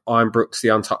to, I'm Brooks the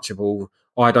untouchable.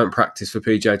 I don't practice for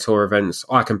PGA Tour events.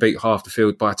 I can beat half the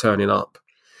field by turning up.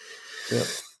 Yeah.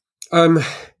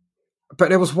 But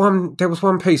there was one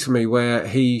piece of me where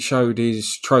he showed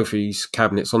his trophies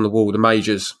cabinets on the wall, the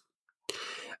majors.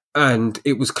 And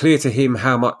it was clear to him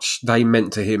how much they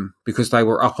meant to him, because they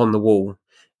were up on the wall.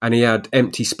 And he had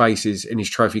empty spaces in his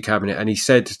trophy cabinet. And he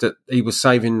said that he was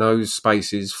saving those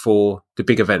spaces for the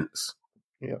big events.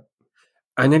 Yeah.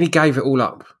 And then he gave it all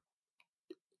up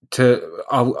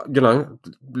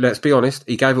let's be honest,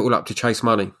 he gave it all up to chase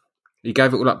money. He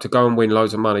gave it all up to go and win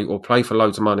loads of money or play for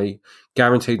loads of money,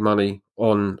 guaranteed money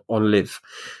on Live.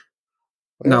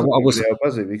 Well, now, what I was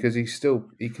because he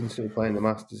can still play in the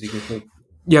Masters.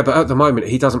 Yeah, but at the moment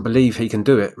he doesn't believe he can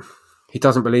do it. He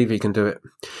doesn't believe he can do it,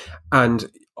 and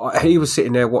he was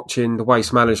sitting there watching the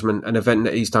Waste Management, an event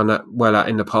that he's done that well at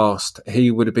in the past.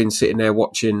 He would have been sitting there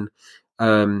watching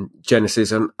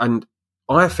Genesis, and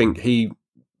I think he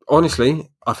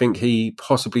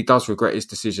possibly does regret his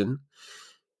decision.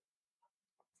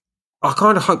 I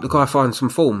kind of hope the guy finds some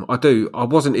form. I do. I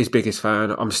wasn't his biggest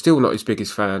fan. I'm still not his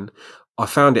biggest fan. I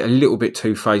found it a little bit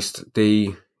two-faced,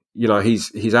 his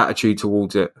attitude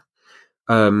towards it.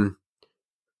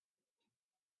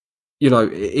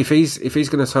 If he's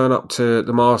going to turn up to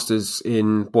the Masters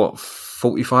in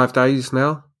 45 days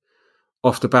now,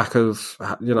 off the back of,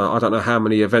 I don't know how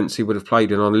many events he would have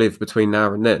played in on Live between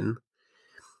now and then,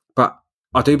 but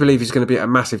I do believe he's going to be at a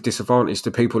massive disadvantage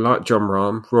to people like Jon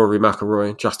Rahm, Rory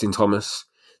McIlroy, Justin Thomas,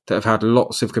 that have had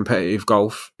lots of competitive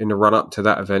golf in the run-up to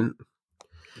that event.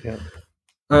 Yeah.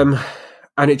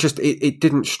 And it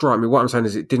didn't strike me. What I'm saying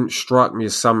is, it didn't strike me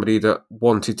as somebody that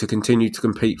wanted to continue to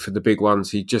compete for the big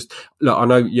ones. I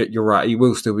know you're right, he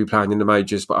will still be playing in the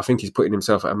majors, but I think he's putting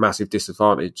himself at a massive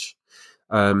disadvantage.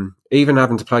 Even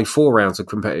having to play 4 rounds of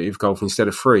competitive golf instead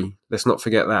of 3. Let's not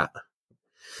forget that.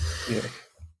 Yeah.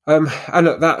 And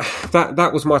look,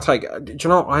 that was my take. Do you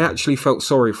know, I actually felt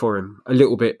sorry for him a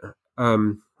little bit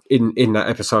in that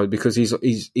episode, because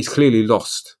he's clearly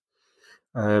lost.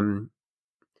 I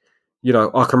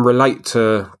can relate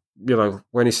to,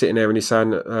 when he's sitting there and he's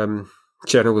saying that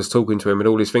Jenna was talking to him and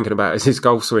all he's thinking about is his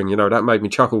golf swing. That made me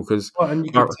chuckle, because... Well, and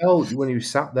you could tell when he was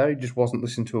sat there, he just wasn't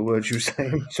listening to a word she was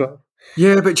saying. So.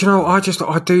 Yeah, but I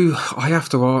have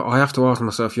to ask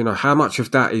myself, how much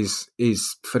of that is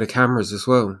for the cameras as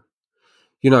well?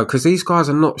 Because these guys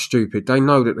are not stupid. They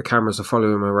know that the cameras are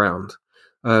following them around.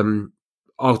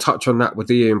 I'll touch on that with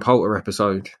the Ian Poulter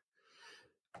episode.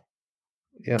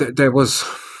 Yeah. There was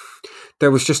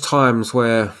just times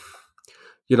where,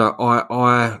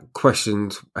 I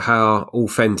questioned how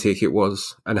authentic it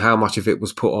was and how much of it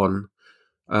was put on.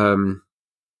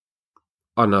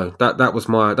 I know that was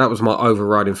my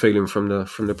overriding feeling from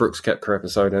the Brooks Koepka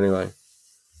episode. Anyway,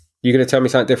 you going to tell me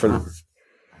something different?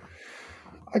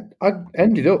 I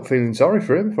ended up feeling sorry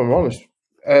for him, if I'm honest.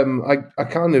 I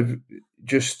kind of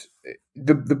just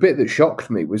the bit that shocked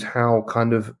me was how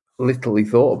kind of little he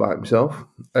thought about himself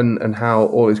and how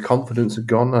all his confidence had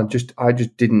gone. I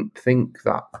just didn't think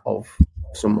that of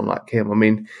someone like him. I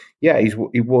mean, yeah,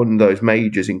 he won those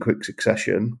majors in quick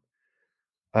succession.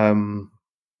 And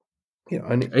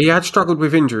he had struggled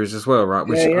with injuries as well, right?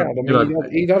 Which, I mean,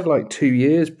 he'd had like 2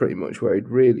 years pretty much where he'd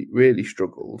really, really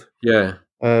struggled. Yeah.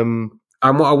 And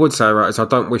what I would say, right, is I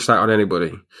don't wish that on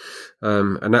anybody,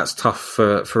 and that's tough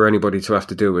for anybody to have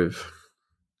to deal with.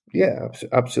 Yeah,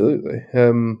 absolutely.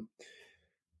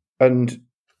 And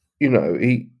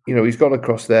he's gone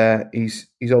across there. He's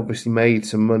obviously made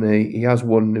some money. He has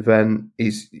won an event.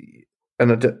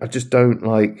 I just don't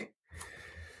like.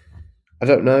 I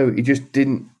don't know. He just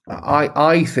didn't.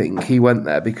 I think he went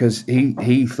there because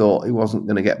he thought he wasn't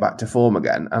going to get back to form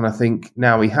again, and I think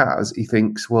now he has. He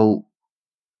thinks, well,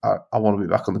 I want to be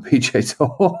back on the PGA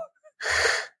Tour,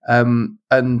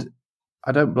 and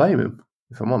I don't blame him,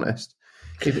 if I'm honest.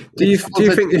 Do you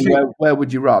think where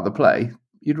would you rather play?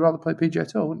 You'd rather play PGA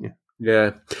Tour, wouldn't you?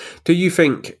 Yeah. Do you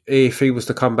think if he was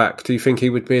to come back, do you think he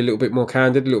would be a little bit more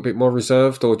candid, a little bit more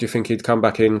reserved, or do you think he'd come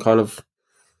back in kind of?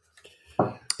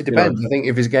 It depends. I think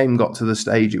if his game got to the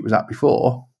stage it was at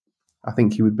before, I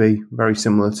think he would be very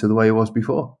similar to the way he was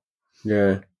before.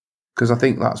 Yeah. Because I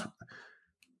think that's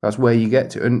where you get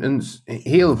to. And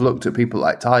he'll have looked at people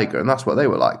like Tiger, and that's what they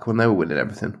were like when they were winning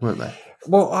everything, weren't they?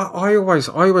 Well, I always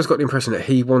got the impression that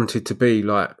he wanted to be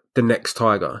like the next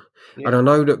Tiger. Yeah. And I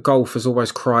know that golf has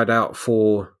always cried out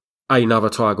for another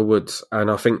Tiger Woods. And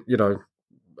I think,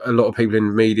 a lot of people in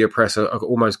the media press are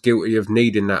almost guilty of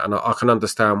needing that. And I can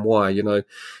understand why.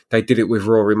 They did it with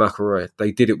Rory McIlroy.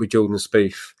 They did it with Jordan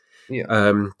Spieth.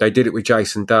 Yeah. They did it with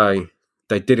Jason Day.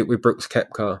 They did it with Brooks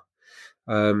Koepka.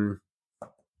 I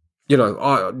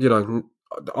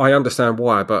understand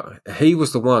why, but he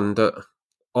was the one that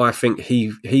I think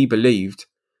he believed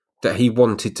that he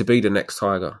wanted to be the next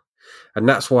Tiger. And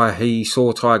that's why he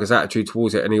saw Tiger's attitude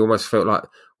towards it and he almost felt like,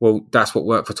 well, that's what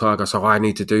worked for Tiger, so I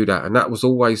need to do that. And that was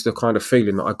always the kind of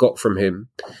feeling that I got from him.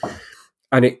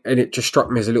 And it just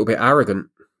struck me as a little bit arrogant,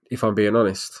 if I'm being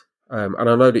honest. And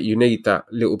I know that you need that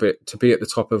little bit to be at the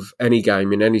top of any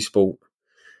game in any sport.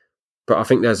 But I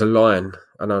think there's a line,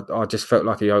 and I just felt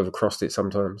like he overcrossed it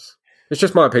sometimes. It's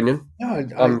just my opinion. No,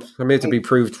 I'm here to be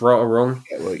proved right or wrong.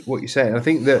 What you're saying. I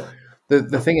think that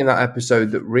the thing in that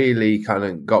episode that really kind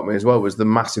of got me as well was the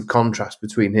massive contrast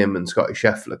between him and Scottie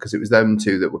Scheffler, because it was them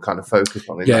two that were kind of focused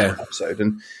on in that episode.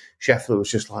 And Scheffler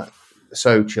was just like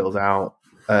so chilled out.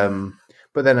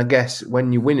 But then I guess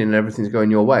when you're winning and everything's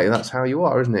going your way, that's how you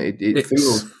are, isn't it? It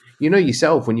feels... You know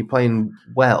yourself when you're playing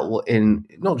well in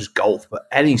not just golf, but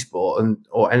any sport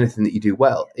or anything that you do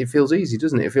well, it feels easy,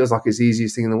 doesn't it? It feels like it's the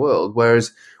easiest thing in the world,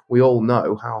 whereas we all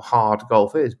know how hard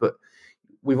golf is. But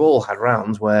we've all had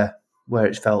rounds where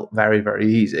it's felt very,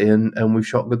 very easy and we've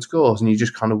shot good scores, and you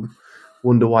just kind of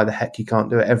wonder why the heck you can't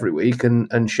do it every week.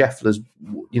 And Scheffler's,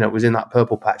 was in that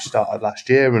purple patch started last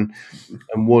year and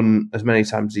won as many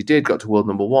times as he did, got to world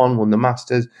number one, won the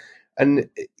Masters. And,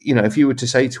 if you were to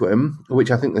say to him,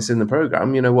 which I think that's in the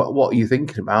program, what are you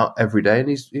thinking about every day? And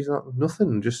he's like,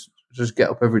 nothing, just get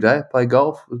up every day, play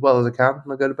golf as well as I can,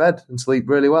 and I go to bed and sleep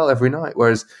really well every night.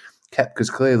 Whereas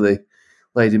Koepka's clearly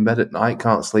laid in bed at night,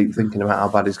 can't sleep, thinking about how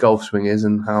bad his golf swing is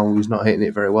and how he's not hitting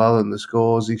it very well and the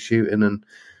scores he's shooting. And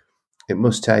it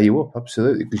must tear you up,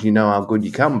 absolutely, because you know how good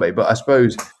you can be. But I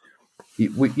suppose,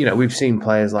 we've seen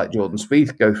players like Jordan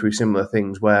Spieth go through similar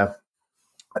things where,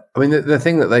 I mean, the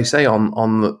thing that they say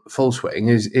on the full swing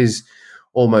is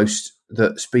almost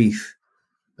that Spieth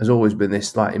has always been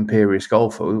this like imperious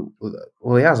golfer.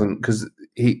 Well, he hasn't, because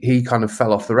he kind of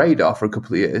fell off the radar for a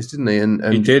couple of years, didn't he? And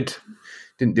he didn't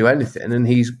do anything, and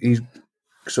he's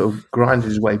sort of grinded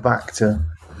his way back to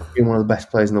being one of the best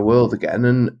players in the world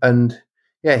again. And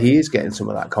yeah, he is getting some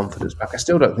of that confidence back. I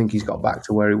still don't think he's got back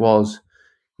to where he was,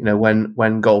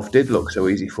 when golf did look so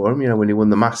easy for him. When he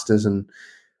won the Masters and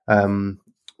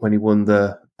when he won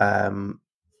the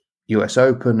US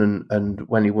Open and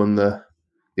when he won the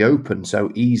Open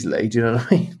so easily, do you know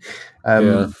what I mean?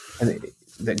 And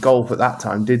the golf at that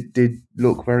time did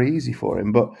look very easy for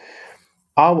him. But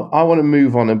I want to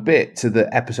move on a bit to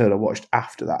the episode I watched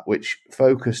after that, which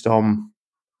focused on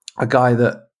a guy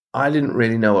that I didn't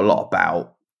really know a lot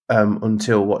about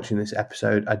until watching this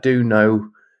episode. I do know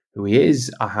who he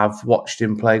is. I have watched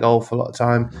him play golf a lot of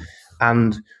time,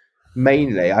 and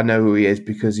mainly I know who he is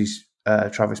because he's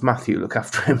Travis Matthew look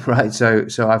after him, right? So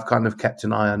I've kind of kept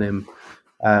an eye on him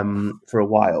for a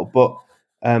while. But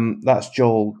that's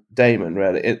Joel Damon,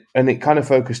 really. It kind of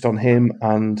focused on him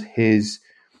and his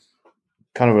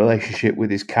kind of relationship with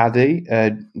his caddy,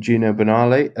 Gino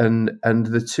Bonali, and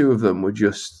the two of them were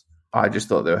I just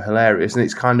thought they were hilarious. And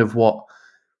it's kind of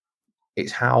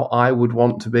it's how I would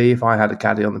want to be if I had a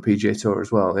caddy on the PGA Tour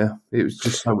as well. Yeah, it was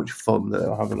just so much fun that they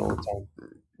were having all the time.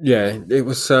 Yeah, it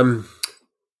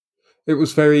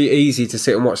was very easy to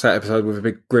sit and watch that episode with a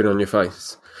big grin on your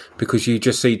face, because you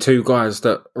just see two guys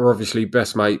that are obviously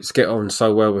best mates, get on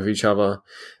so well with each other.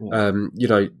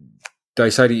 Yeah. They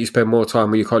say that you spend more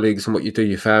time with your colleagues than what you do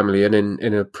your family, and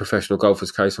in a professional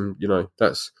golfer's case,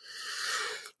 that's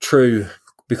true,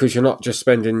 because you're not just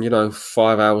spending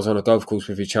 5 hours on a golf course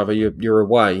with each other. You're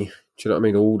away. Do you know what I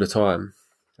mean? All the time.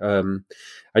 And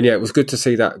yeah, it was good to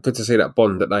see that. Good to see that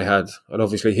bond that they had. And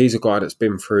obviously, he's a guy that's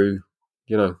been through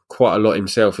quite a lot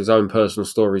himself. His own personal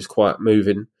story is quite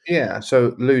moving. Yeah,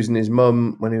 so losing his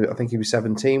mum when I think he was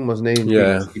 17, wasn't he?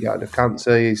 Yeah. He died of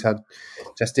cancer. He's had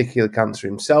testicular cancer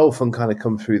himself and kind of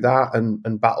come through that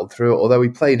and battled through it, although he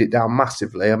played it down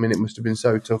massively. I mean, it must have been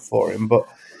so tough for him. But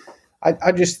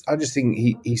I just think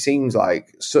he seems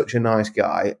like such a nice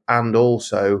guy, and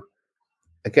also,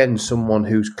 again, someone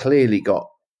who's clearly got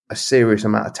a serious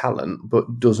amount of talent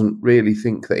but doesn't really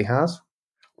think that he has.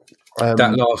 That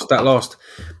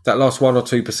last 1 or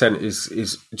 2%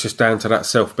 is just down to that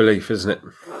self-belief, isn't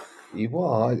it?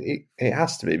 Well, it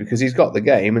has to be, because he's got the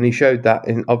game, and he showed that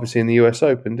obviously in the US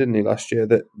Open, didn't he, last year,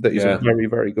 that he's a very,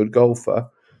 very good golfer.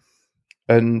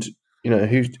 And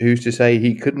who's to say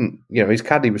he couldn't? His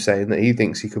caddy was saying that he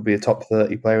thinks he could be a top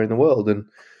 30 player in the world,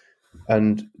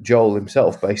 and Joel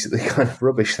himself basically kind of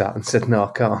rubbished that and said, "No,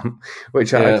 I can't."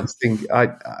 Which I just think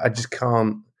I just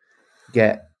can't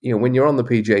get. When you're on the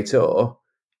PGA Tour,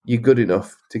 you're good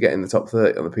enough to get in the top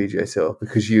 30 on the PGA Tour,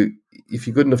 because if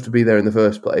you're good enough to be there in the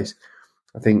first place,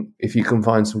 I think if you can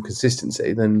find some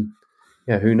consistency, then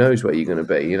who knows where you're going to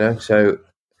be, So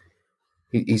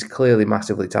he's clearly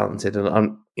massively talented,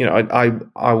 and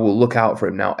I will look out for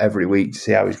him now every week to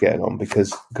see how he's getting on,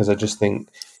 because I just think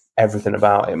everything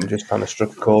about him just kind of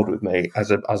struck a chord with me as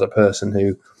a person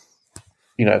who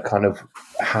kind of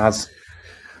has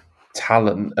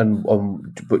talent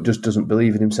but just doesn't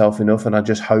believe in himself enough, and I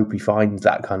just hope he finds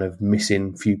that kind of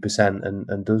missing few percent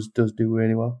and does do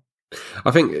really well.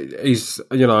 I think he's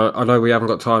I know we haven't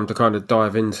got time to kind of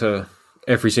dive into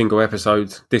every single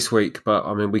episode this week, but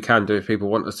I mean we can do if people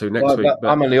want us to next week. But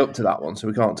I'm only up to that one, so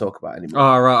we can't talk about it anymore.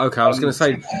 Oh right, okay. I was going to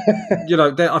say,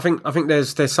 I think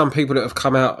there's some people that have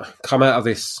come out of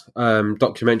this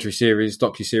docu-series,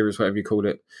 whatever you call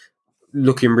it,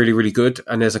 looking really, really good,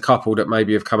 and there's a couple that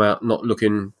maybe have come out not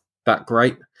looking that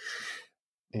great.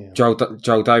 Yeah.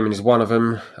 Joel Damon is one of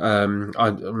them.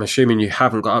 I'm assuming you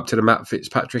haven't got up to the Matt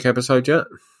Fitzpatrick episode yet?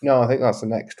 No, I think that's the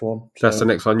next one. That's the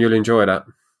next one. You'll enjoy that.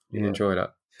 Enjoy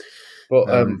that. But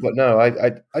no,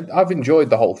 I've enjoyed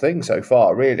the whole thing so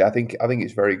far. Really, I think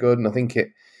it's very good, and I think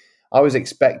I was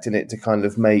expecting it to kind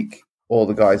of make all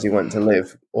the guys who went to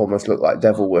live almost look like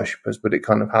devil worshippers, but it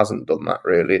kind of hasn't done that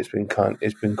really. It's been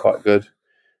quite good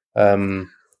from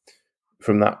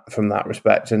that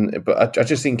respect, but I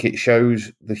just think it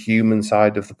shows the human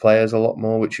side of the players a lot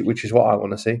more, which is what I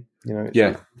want to see.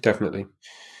 Yeah, definitely.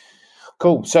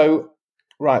 Cool. So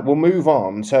right, we'll move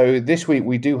on. So this week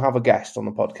we do have a guest on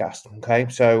the podcast. Okay,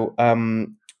 so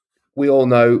we all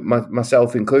know,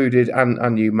 myself included,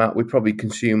 and you, Matt, we probably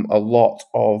consume a lot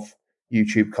of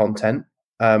YouTube content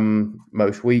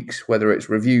most weeks, whether it's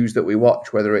reviews that we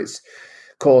watch, whether it's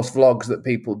course vlogs that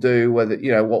people do, whether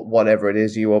whatever it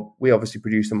is. We obviously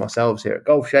produce them ourselves here at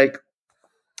Golf Shake,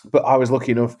 but I was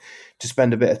lucky enough to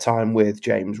spend a bit of time with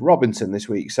James Robinson this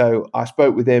week, so I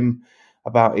spoke with him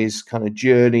about his kind of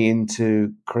journey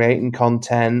into creating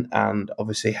content, and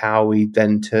obviously how he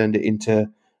then turned it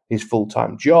into his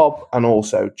full-time job, and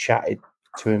also chatted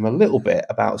to him a little bit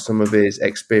about some of his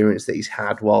experience that he's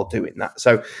had while doing that.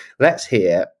 So let's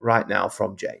hear right now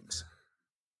from James.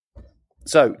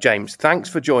 So, James, thanks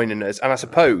for joining us. And I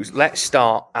suppose let's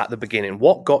start at the beginning.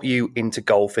 What got you into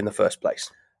golf in the first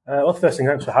place? Well, first thing,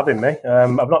 thanks for having me.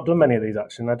 I've not done many of these,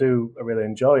 actually, and I really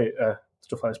enjoy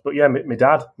stuff like this. But yeah, my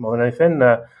dad, more than anything.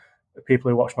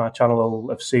 People who watch my channel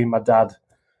have seen my dad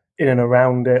in and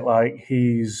around it. Like,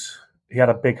 he had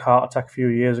a big heart attack a few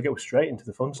years ago. We're straight into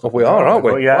the fun stuff. We are, aren't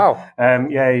we? But yeah, wow.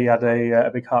 He had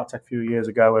a big heart attack a few years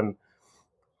ago, and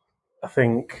I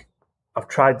think I've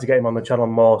tried to get him on the channel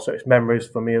more, so it's memories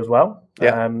for me as well.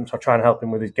 Yeah. So I try and help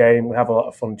him with his game. We have a lot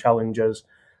of fun challenges,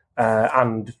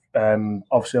 and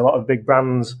obviously a lot of big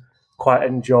brands quite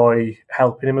enjoy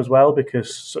helping him as well,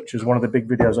 because such as one of the big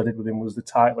videos I did with him was the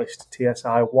Titleist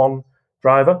TSI 1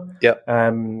 driver. Yeah.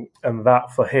 And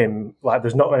that for him, like,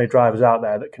 there's not many drivers out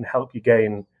there that can help you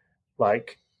gain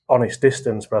like honest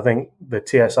distance. But I think the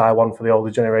TSI one for the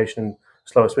older generation and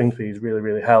slower swing speeds really,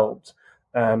 really helped.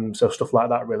 So stuff like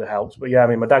that really helps. But yeah, I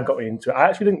mean, my dad got me into it. I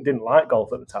actually didn't like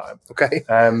golf at the time. Okay.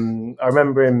 I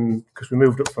remember him because we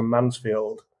moved up from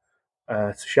Mansfield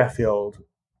to Sheffield.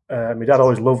 My dad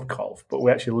always loved golf, but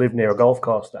we actually lived near a golf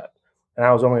course there. And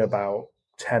I was only about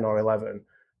 10 or 11.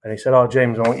 And he said, "Oh,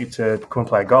 James, I want you to come and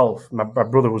play golf." My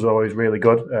brother was always really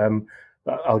good.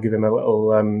 I'll give him a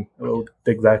little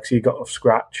dig there because he got off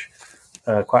scratch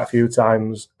quite a few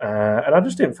times. And I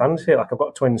just didn't fancy it. Like, I've got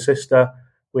a twin sister.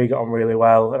 We got on really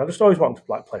well. And I just always wanted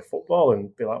to like play football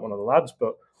and be like one of the lads.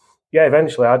 But yeah,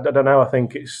 eventually, I don't know. I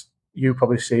think you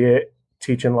probably see it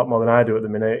teaching a lot more than I do at the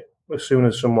minute. As soon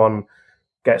as someone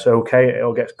gets okay at it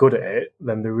or gets good at it,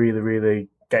 then they really, really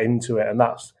get into it. And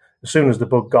that's as soon as the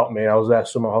bug got me. I was there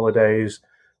summer holidays,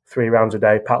 3 rounds a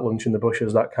day, packed lunch in the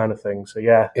bushes, that kind of thing. So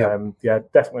yeah,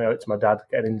 definitely owe it to my dad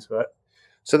getting into it.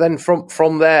 So then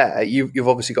from there, you've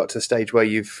obviously got to the stage where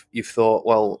you've thought,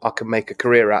 well, I can make a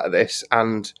career out of this,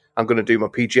 and I'm going to do my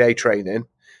PGA training.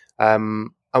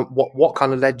 And what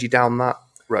kind of led you down that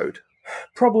road?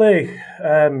 Probably,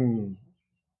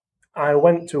 I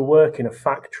went to work in a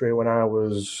factory when I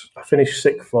finished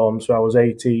sixth form, so I was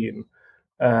 18.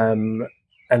 And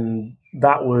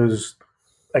that was,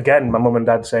 again, my mum and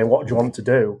dad saying, "What do you want to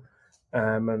do?"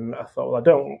 And I thought, well, I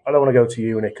don't want to go to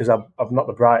uni because I've not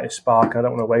the brightest spark. I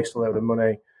don't want to waste a load of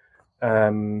money.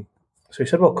 So he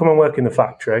said, "Well, come and work in the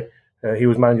factory." He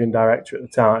was managing director at the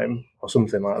time, or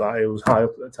something like that. He was high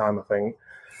up at the time, I think.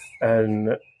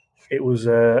 And it was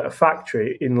a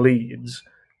factory in Leeds,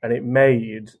 and it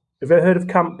made. Have you ever heard of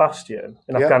Camp Bastion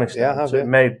in Afghanistan? Yeah, so it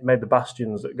made the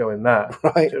bastions that go in there.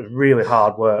 Right. So it was really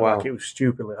hard work. Wow. Like, it was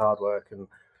stupidly hard work. And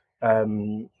I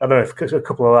don't know if a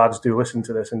couple of lads do listen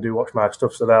to this and do watch my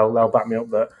stuff, so they'll back me up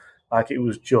that like it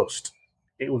was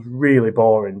really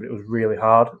boring, but it was really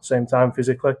hard at the same time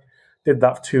physically. Did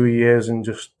that for 2 years and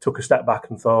just took a step back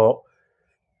and thought,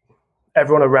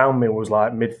 everyone around me was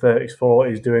like mid-30s,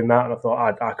 40s doing that, and I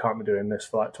thought, I can't be doing this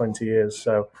for like 20 years.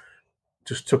 So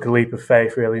just took a leap of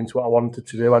faith really into what I wanted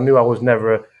to do. I knew I was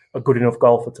never a good enough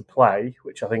golfer to play,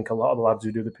 which I think a lot of the lads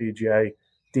who do the PGA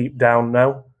deep down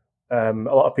know. A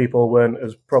lot of people weren't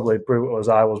as probably brutal as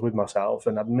I was with myself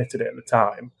and admitted it at the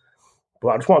time. But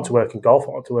I just wanted to work in golf.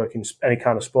 I wanted to work in any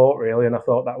kind of sport, really, and I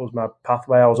thought that was my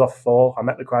pathway. I was off 4. I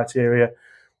met the criteria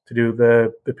to do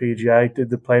the PGA, did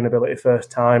the playing ability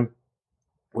first time.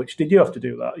 Which, did you have to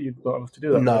do that? You don't have to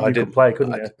do that. No, I didn't. Could play,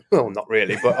 couldn't you? Well, not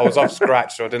really, but I was off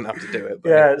scratch, so I didn't have to do it.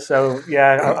 But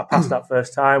I passed that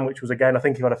first time, which was, again, I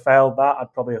think if I'd have failed that,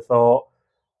 I'd probably have thought,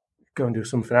 go and do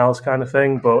something else kind of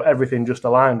thing. But everything just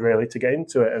aligned, really, to get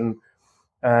into it. And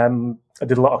I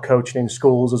did a lot of coaching in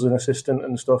schools as an assistant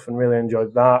and stuff and really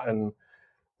enjoyed that. And,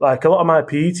 like, a lot of my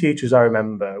PE teachers, I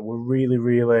remember, were really,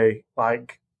 really,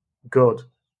 like, good.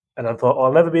 And I thought,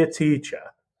 I'll never be a teacher,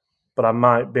 but I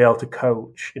might be able to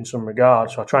coach in some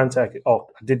regard. So I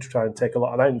did try and take a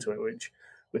lot of that into it,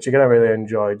 which again I really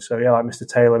enjoyed. So yeah, like Mr.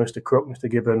 Taylor, Mr. Crook, Mr.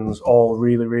 Gibbons, all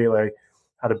really, really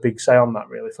had a big say on that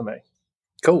really for me.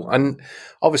 Cool. And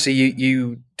obviously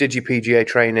you did your PGA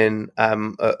training at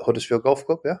Huddersfield Golf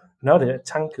Club, yeah? No, I did it at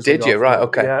Tankers. Did you? Right,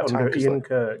 okay. Yeah, under Ian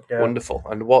Kirk. Yeah. Wonderful.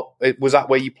 And was that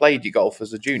where you played your golf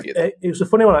as a junior? It was a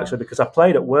funny one, actually, because I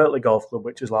played at Wortley Golf Club,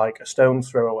 which is like a stone's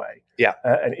throw away. Yeah.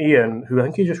 And Ian, who I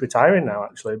think he's just retiring now,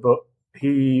 actually, but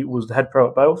he was the head pro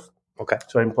at both. Okay.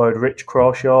 So I employed Rich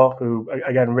Crawshaw, who,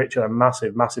 again, Rich had a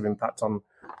massive, massive impact on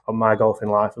my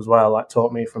golfing life as well. Like,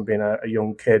 taught me from being a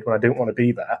young kid when I didn't want to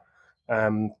be there.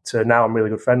 To now I'm really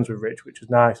good friends with Rich, which is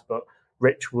nice. But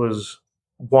Rich was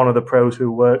one of the pros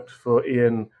who worked for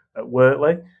Ian at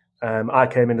Wortley. I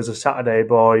came in as a Saturday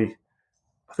boy,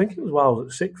 I think it was while I was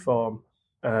at sixth form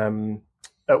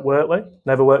at Wortley.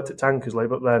 Never worked at Tankersley,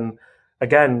 but then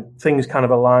again, things kind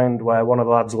of aligned where one of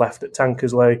the lads left at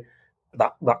Tankersley.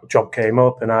 That job came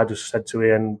up, and I just said to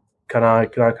Ian, "Can I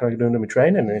do my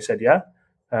training?" And he said, "Yeah."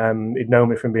 He'd known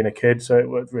me from being a kid, so it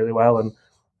worked really well. And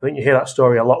I think you hear that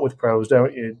story a lot with pros,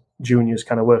 don't you? Juniors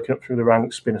kind of working up through the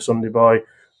ranks, being a Sunday boy,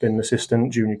 being an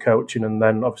assistant, junior coaching, and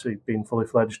then obviously being fully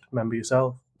fledged member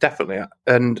yourself. Definitely,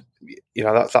 and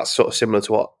that's sort of similar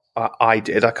to what I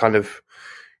did. I kind of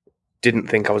didn't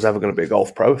think I was ever going to be a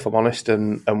golf pro, if I'm honest,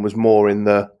 and was more in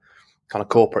the kind of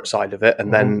corporate side of it,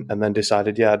 and then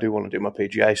decided, I do want to do my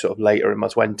PGA sort of later in my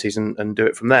 20s and do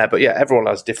it from there. But yeah, everyone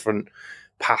has different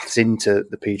paths into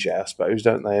the PGA, I suppose,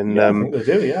 don't they? And I think they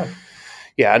do, yeah.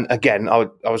 Yeah, and again, I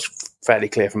was fairly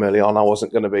clear from early on I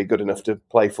wasn't going to be good enough to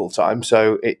play full time.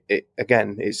 So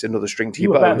it's another string to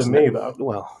you your bow. You were better than me, though.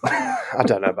 Well, I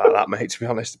don't know about that, mate, to be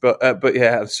honest. But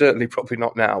yeah, certainly probably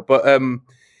not now. But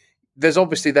there's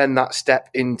obviously then that step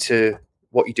into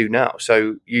what you do now.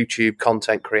 So YouTube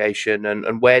content creation,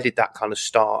 and where did that kind of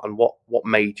start, and what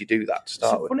made you do that to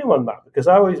start it's a funny one, that, because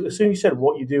I always, as soon as you said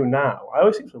what you do now, I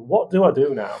always think, what do I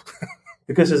do now?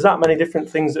 Because there's that many different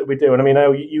things that we do. And I mean, I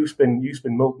know you spin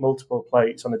multiple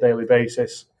plates on a daily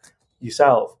basis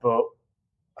yourself, but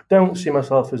I don't see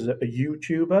myself as a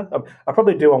YouTuber. I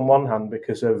probably do on one hand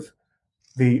because of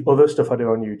the other stuff I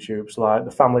do on YouTube, so like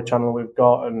the family channel we've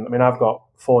got, and I mean, I've got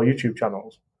 4 YouTube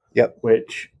channels. Yep.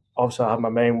 Which obviously I have my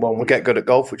main one. We'll Get Good at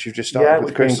Golf, which you've just started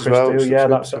with Chris as well.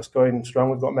 That's going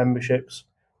strong. We've got memberships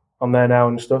on there now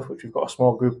and stuff, which we've got a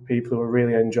small group of people who are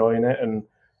really enjoying it, and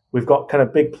we've got kind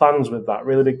of big plans with that,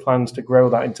 really big plans to grow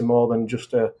that into more than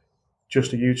just a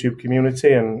YouTube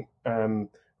community, and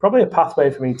probably a pathway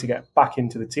for me to get back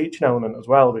into the teaching element as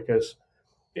well, because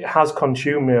it has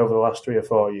consumed me over the last 3 or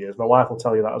 4 years. My wife will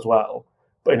tell you that as well,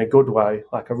 but in a good way.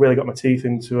 Like, I've really got my teeth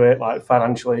into it. Like,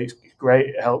 financially, it's great.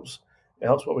 It helps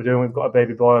what we're doing. We've got a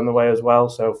baby boy on the way as well.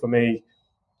 So for me,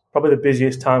 probably the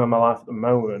busiest time of my life at the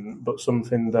moment, but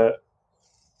something that,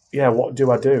 yeah, what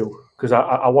do I do? Because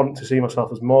I want to see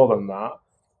myself as more than that.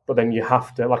 But then you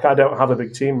have to, like, I don't have a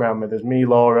big team around me. There's me,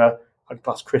 Laura, I'd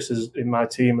class Chris is in my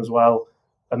team as well,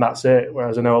 and that's it.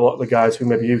 Whereas I know a lot of the guys who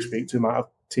maybe you speak to might have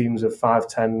teams of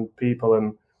 5-10 people,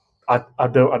 and I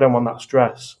don't want that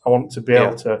stress. I want to be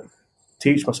able to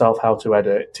teach myself how to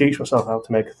edit, teach myself how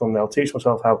to make a thumbnail, teach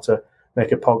myself how to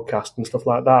make a podcast and stuff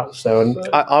like that. So, and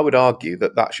I would argue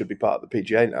that should be part of the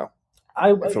PGA now.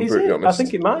 If I'm brutally honest, I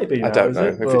think it might be now, I don't know.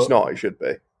 If it's not, it should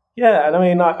be. Yeah, and I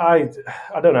mean, I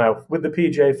don't know. With the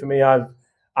PGA, for me,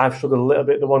 I've struggled a little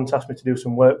bit. The one asked me to do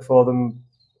some work for them,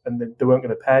 and they weren't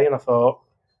going to pay. And I thought,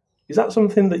 is that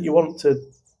something that you want to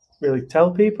really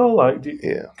tell people? Like,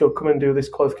 go come and do this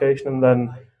qualification, and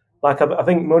then, like, I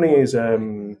think money is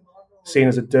seen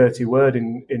as a dirty word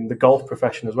in the golf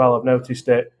profession as well. I've noticed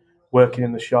it working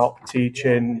in the shop,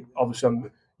 teaching, obviously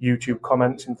on YouTube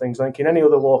comments and things. I think in any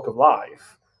other walk of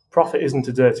life, profit isn't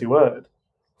a dirty word.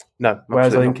 No.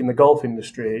 Whereas I think in the golf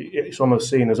industry, it's almost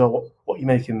seen as, what are you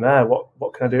making there?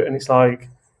 What can I do? And it's like,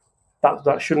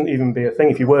 that shouldn't even be a thing.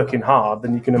 If you're working hard,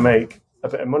 then you're going to make a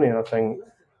bit of money. And I think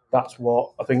that's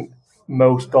what I think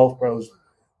most golf pros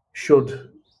should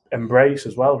embrace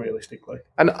as well, realistically.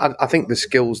 And I think the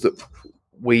skills that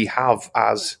we have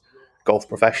as golf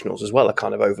professionals as well are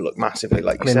kind of overlooked massively,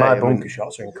 like you say. My bunker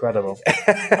shots are incredible.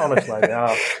 Honestly, they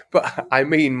are. But I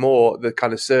mean more the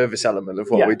kind of service element of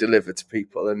what we deliver to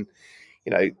people. And,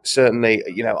 certainly,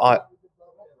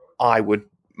 I would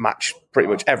match pretty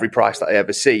much every price that I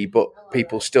ever see, but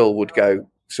people still would go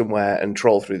somewhere and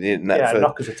troll through the internet. Yeah,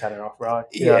 knockers a tenner off, right?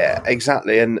 Yeah,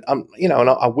 exactly. And, and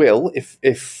I will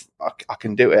if I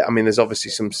can do it. I mean, there's obviously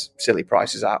some silly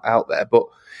prices out there, but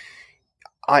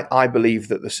I believe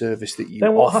that the service that you offer...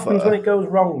 Then what happens when it goes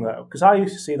wrong, though? Because I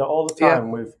used to see that all the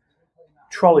time with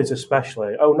trolleys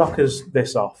especially. Oh, knockers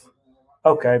this off.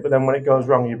 Okay, but then when it goes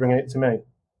wrong, you're bringing it to me.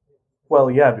 Well,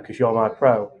 yeah, because you're my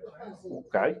pro.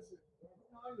 Okay.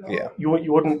 Yeah. You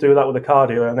wouldn't do that with a car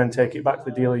dealer and then take it back to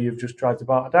the dealer you've just tried to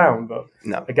barter down. But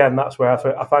again, that's where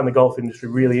I find the golf industry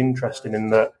really interesting, in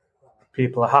that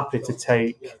people are happy to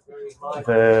take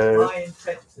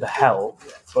the help,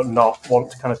 but not want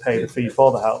to kind of pay the fee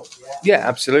for the help. Yeah,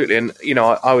 absolutely. And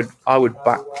I would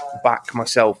back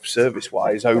myself service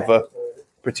wise over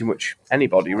pretty much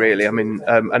anybody, really. I mean,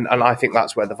 and I think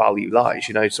that's where the value lies.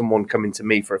 Someone coming to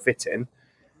me for a fitting,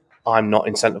 I'm not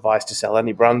incentivized to sell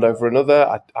any brand over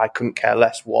another. I couldn't care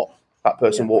less what that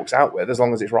person walks out with, as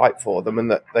long as it's right for them, and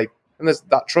that there's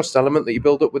that trust element that you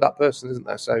build up with that person, isn't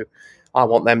there? So I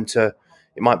want them to.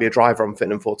 It might be a driver I'm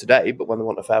fitting them for today, but when they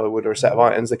want a fairway wood or a set of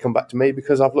irons, they come back to me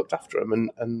because I've looked after them,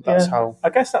 and that's how... I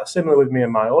guess that's similar with me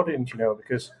and my audience,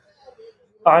 because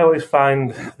I always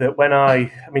find that when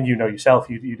I mean, yourself,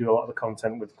 you do a lot of the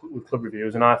content with club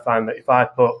reviews, and I find that if I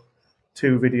put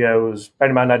 2 videos, bear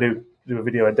in mind I do a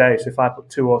video a day, so if I put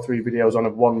 2 or 3 videos on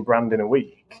of one brand in a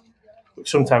week,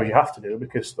 which sometimes you have to do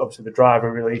because obviously the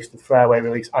driver release, the fairway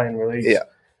release, iron release...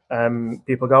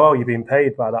 people go, oh, you're being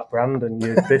paid by that brand and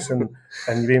you're this and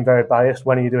you're being very biased.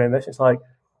 When are you doing this? It's like,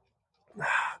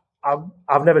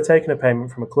 I've never taken a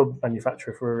payment from a club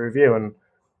manufacturer for a review, and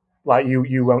like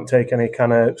you won't take any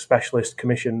kind of specialist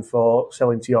commission for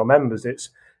selling to your members.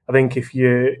 I think if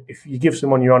you give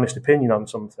someone your honest opinion on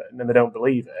something and they don't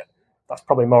believe it, that's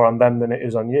probably more on them than it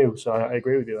is on you. So I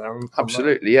agree with you there.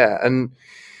 Absolutely, yeah. And,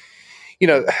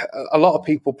 a lot of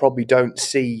people probably don't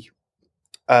see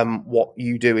what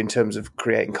you do in terms of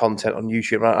creating content on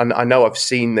YouTube. And I know I've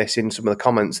seen this in some of the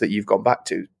comments that you've gone back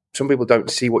to. Some people don't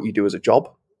see what you do as a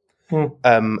job,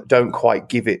 don't quite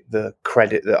give it the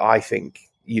credit that I think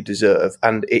you deserve.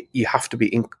 And you have to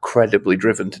be incredibly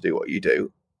driven to do what you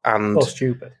do. Or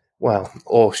stupid. Well,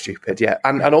 or stupid, yeah.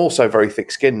 And also very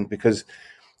thick-skinned, because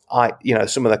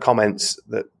some of the comments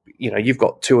that, you've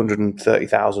got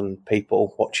 230,000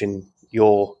 people watching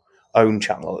your own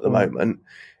channel at the moment.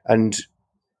 And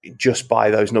just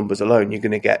by those numbers alone, you're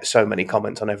going to get so many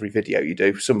comments on every video you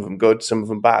do, some of them good, some of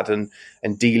them bad, and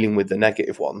dealing with the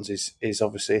negative ones is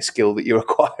obviously a skill that you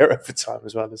acquire over time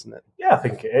as well, isn't it? Yeah, I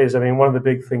think it is. I mean, one of the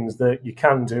big things that you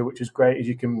can do, which is great, is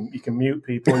you can mute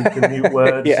people, you can mute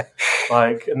words. Yeah.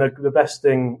 And the best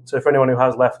thing, so for anyone who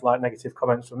has left negative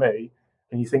comments for me,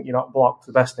 and you think you're not blocked,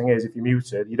 the best thing is if you're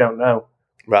muted, you don't know.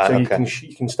 Right. So okay.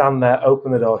 you can stand there,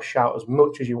 open the door, shout as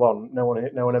much as you want. No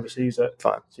one ever sees it.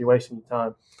 Fine. So you're wasting your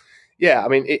time. Yeah, I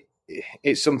mean,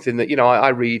 it's something that, I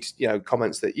read,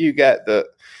 comments that you get, that,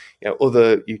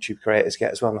 other YouTube creators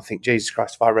get as well. And I think, Jesus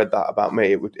Christ, if I read that about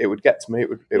me, it would get to me. It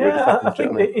would I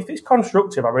think if it's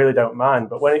constructive, I really don't mind.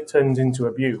 But when it turns into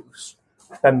abuse,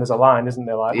 then there's a line, isn't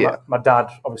there? Like my dad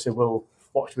obviously will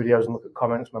watch videos and look at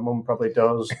comments. My mum probably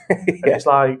does. And it's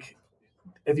like,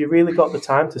 have you really got the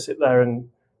time to sit there and,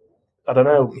 I don't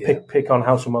know, pick on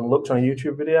how someone looks on a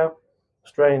YouTube video?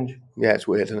 Strange. Yeah, it's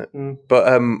weird, isn't it?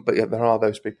 But yeah, there are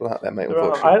those people out there, mate.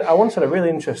 Unfortunately, I once had a really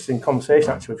interesting conversation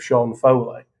actually with Sean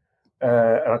Foley.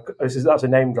 That's a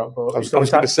name drop, but I was going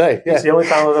to say, it's the only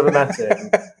time I've ever met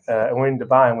him. And we're in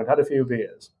Dubai and we'd had a few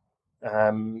beers.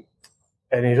 And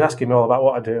he was asking me all about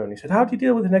what I do, and he said, "How do you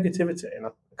deal with the negativity?" And I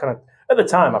kind of, at the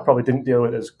time, I probably didn't deal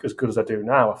with it as good as I do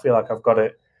now. I feel like I've got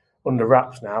it under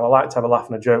wraps now. I like to have a laugh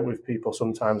and a joke with people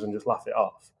sometimes and just laugh it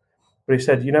off. But he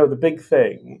said, the big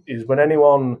thing is when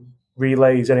anyone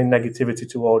relays any negativity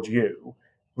towards you,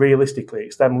 realistically,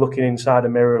 it's them looking inside a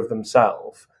mirror of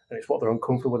themselves, and it's what they're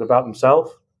uncomfortable with about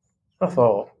themselves. I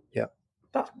thought,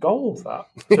 that's gold, that.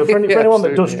 So for anyone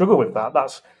that does struggle with that,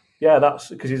 that's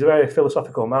because he's a very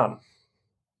philosophical man.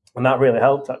 And that really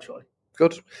helped, actually.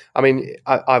 Good. I mean,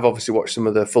 I've obviously watched some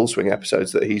of the Full Swing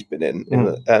episodes that he's been in,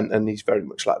 and he's very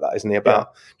much like that, isn't he?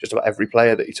 About just about every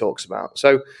player that he talks about.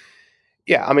 So,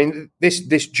 yeah, I mean,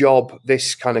 this job,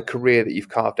 this kind of career that you've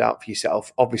carved out for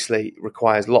yourself, obviously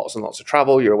requires lots and lots of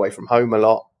travel. You're away from home a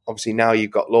lot. Obviously, now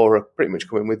you've got Laura pretty much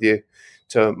coming with you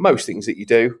to most things that you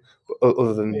do,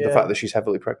 other than the fact that she's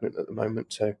heavily pregnant at the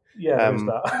moment. So, there's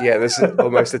that. There's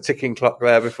almost a ticking clock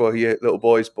there before your little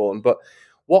boy's born. But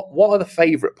what are the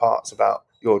favourite parts about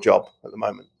your job at the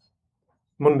moment?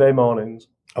 Monday mornings.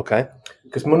 Okay.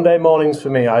 Because Monday mornings for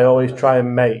me, I always try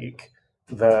and make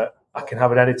that I can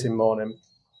have an editing morning.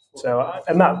 So,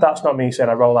 and that's not me saying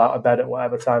I roll out of bed at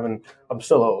whatever time and I'm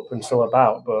still up and still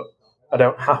about, but I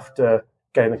don't have to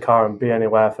get in the car and be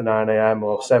anywhere for 9 a.m.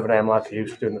 or 7 a.m. like I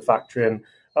used to do in the factory. And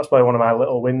that's probably one of my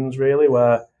little wins, really,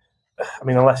 where, I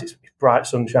mean, unless it's bright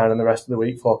sunshine and the rest of the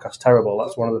week forecast terrible,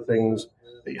 that's one of the things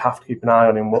that you have to keep an eye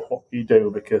on in what you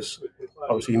do, because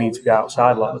obviously you need to be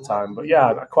outside a lot of the time. But yeah,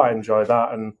 I quite enjoy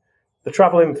that. And the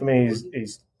travelling for me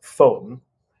is fun,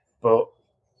 but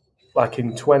like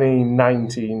in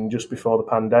 2019, just before the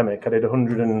pandemic, I did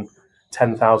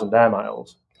 110,000 air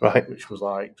miles, right? Which was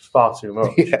like far too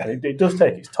much. Yeah. It does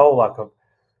take its toll,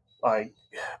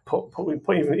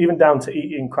 put even down to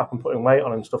eating crap and putting weight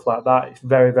on and stuff like that. It's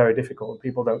very, very difficult, and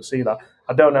people don't see that.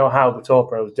 I don't know how the tour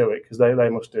pros do it, because they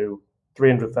must do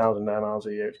 300,000 air miles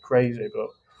a year. It's crazy. But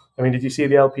I mean, did you see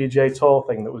the LPGA tour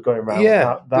thing that was going around?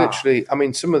 Yeah, literally. I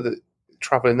mean, some of the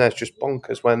travelling there is just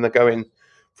bonkers when they're going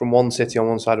from one city on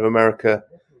one side of America,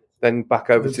 then back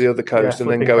over to the other coast, and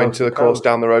then go into the course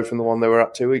down the road from the one they were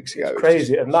at 2 weeks ago. It's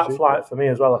crazy. And that flight for me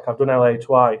as well, like I've done LA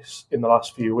twice in the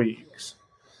last few weeks.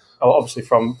 Obviously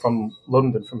from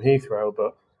London, from Heathrow,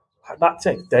 but that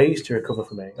takes days to recover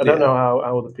for me. I don't know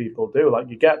how other people do. Like,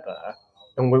 you get there,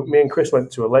 and me and Chris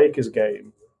went to a Lakers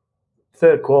game.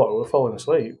 Third quarter, we were falling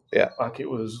asleep. Yeah. Like, it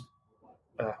was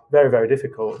very, very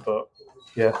difficult, but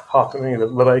yeah, the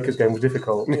Lakers game was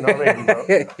difficult. You know what I mean?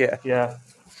 But, yeah.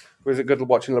 Was it good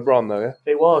watching LeBron though? Yeah,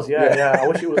 it was. Yeah. I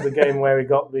wish it was the game where he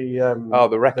got the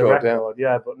record.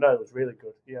 Yeah, but no, it was really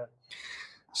good. Yeah.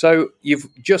 So you've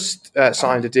just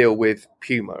signed a deal with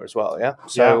Puma as well, yeah?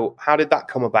 So how did that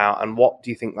come about, and what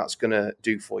do you think that's going to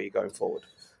do for you going forward?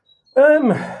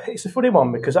 It's a funny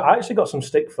one, because I actually got some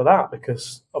stick for that,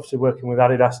 because obviously working with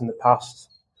Adidas in the past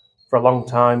for a long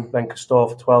time, then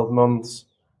Castore for 12 months,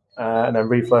 and then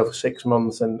Reflow for 6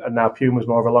 months, and now Puma's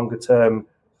more of a longer term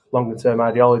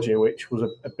ideology, which was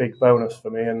a big bonus for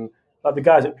me. And like the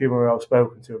guys at Puma who I've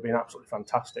spoken to have been absolutely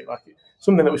fantastic. Like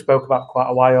something that we spoke about quite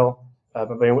a while. I've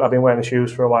been wearing the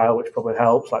shoes for a while, which probably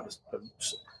helps. Like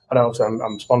I know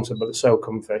I'm sponsored, but it's so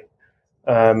comfy.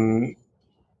 And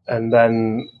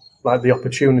then like the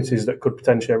opportunities that could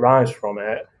potentially arise from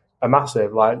it are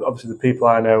massive. Like obviously the people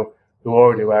I know who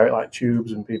already wear it, like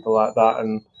Tubes and people like that,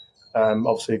 and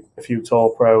obviously a few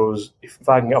tour pros. If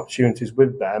I can get opportunities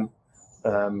with them,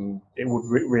 it would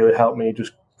really help me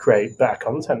just create better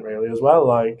content really as well.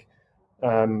 Like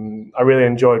I really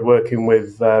enjoyed working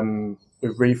with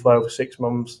Reflow for 6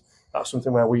 months. That's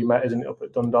something where we met, isn't it, up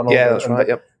at Dundonald? Yeah, that's right.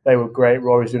 Yep. They were great.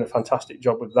 Rory's doing a fantastic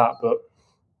job with that. But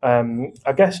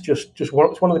I guess just it's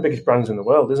one of the biggest brands in the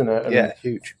world, isn't it? And yeah,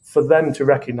 huge. For them to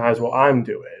recognise what I'm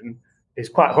doing is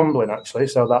quite humbling, actually.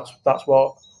 So that's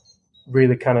what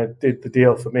really kind of did the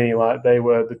deal for me. Like they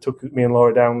took me and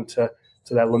Laura down to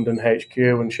their London HQ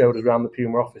and showed us around the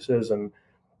Puma offices, and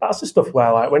that's the stuff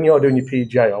where like when you're doing your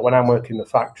PJ or when I'm working in the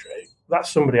factory, that's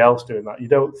somebody else doing that. You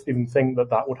don't even think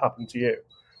that would happen to you.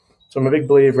 So I'm a big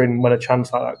believer in when a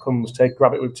chance like that comes,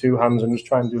 grab it with 2 hands and just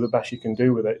try and do the best you can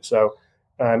do with it. So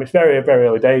it's very, very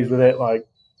early days with it. Like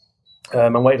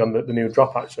I'm waiting on the new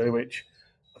drop actually, which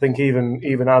I think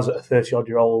even as a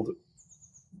 30-odd-year-old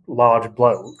large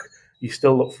bloke, you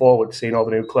still look forward to seeing all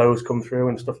the new clothes come through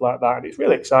and stuff like that. And it's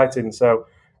really exciting. So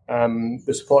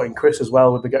they're supporting Chris as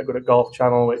well with the Get Good at Golf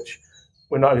channel, which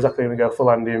we're not exactly going to go full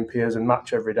Andy and Piers and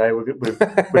match every day.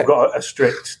 We've got a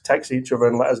strict text each other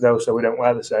and let us know so we don't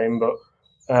wear the same. But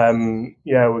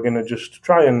we're going to just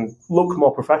try and look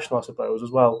more professional, I suppose, as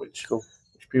well, which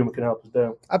Puma can help us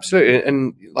do. Absolutely,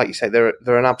 and like you say, they're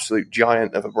an absolute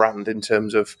giant of a brand in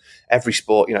terms of every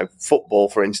sport. You know, football,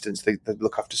 for instance, they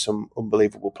look after some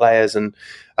unbelievable players, and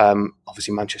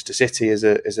obviously Manchester City is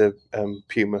a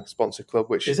Puma sponsored club,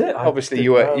 which is it? Obviously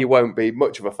you won't be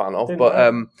much of a fan of,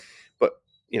 but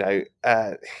you know,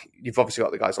 you've obviously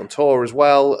got the guys on tour as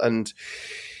well, and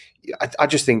I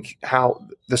just think how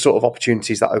the sort of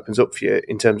opportunities that opens up for you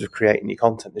in terms of creating your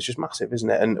content is just massive, isn't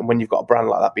it? And when you've got a brand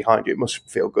like that behind you, it must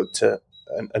feel good to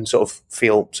and sort of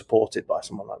feel supported by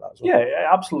someone like that as well. Yeah, it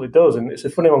absolutely does. And it's a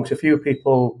funny one because a few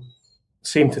people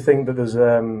seem to think that there's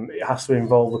it has to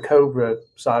involve the Cobra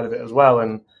side of it as well.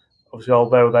 And obviously,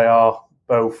 although they are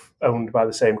both owned by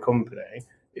the same company,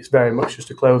 it's very much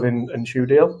just a clothing and shoe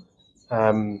deal.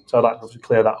 So I'd like to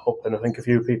clear that up. And I think a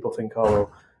few people think, oh,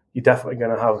 well, you're definitely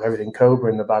going to have everything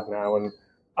Cobra in the bag now. And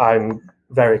I'm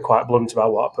very quite blunt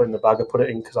about what I put in the bag. I put it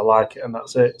in because I like it and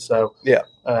that's it. So, yeah.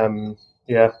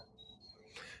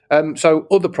 So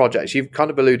other projects, you've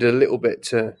kind of alluded a little bit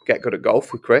to Get Good at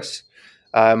Golf with Chris.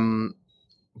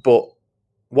 But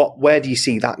where do you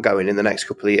see that going in the next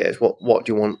couple of years? What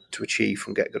do you want to achieve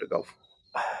from Get Good at Golf?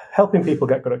 Helping people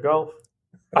get good at golf.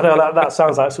 I know that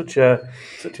sounds like such a.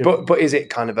 But is it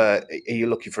kind of are you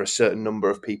looking for a certain number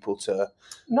of people to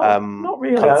not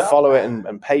really kind of follow it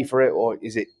and pay for it, or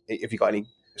is it? Have you got any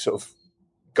sort of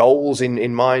goals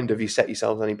in mind? Have you set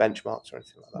yourselves any benchmarks or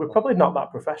anything like that? We're probably not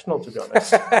that professional, to be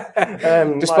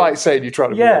honest. Despite saying you're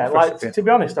trying to. Yeah, to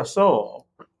be honest, I saw,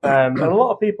 and a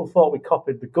lot of people thought we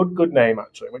copied the good name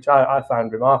actually, which I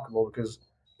find remarkable because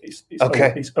it's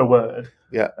a word.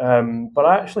 Yeah. But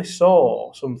I actually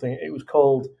saw something. It was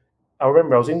called. I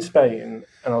remember I was in Spain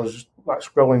and I was just like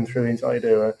scrolling through the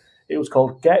internet. It was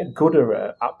called Get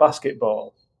Gooder at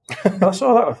Basketball. And I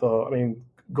saw that and I thought, I mean,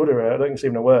 gooder, I don't even see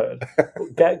a word.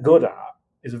 But Get Good at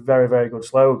is a very, very good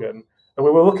slogan. And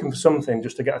we were looking for something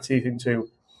just to get our teeth into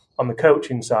on the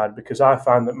coaching side because I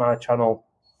find that my channel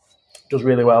does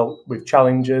really well with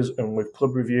challenges and with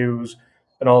club reviews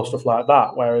and all stuff like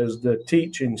that. Whereas the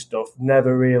teaching stuff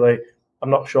never really, I'm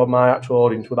not sure my actual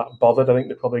audience were that bothered. I think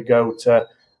they probably go to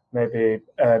maybe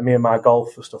Me and My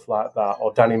Golf or stuff like that,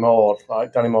 or Danny Moore.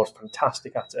 Like Danny Moore's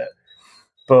fantastic at it.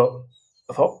 But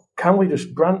I thought, can we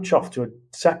just branch off to a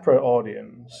separate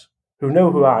audience who know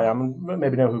who I am and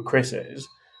maybe know who Chris is,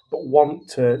 but want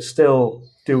to still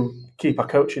keep our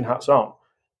coaching hats on?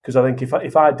 Because I think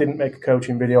if I didn't make a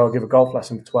coaching video or give a golf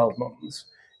lesson for 12 months,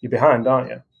 you're behind, aren't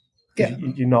you? Yeah.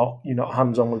 You're not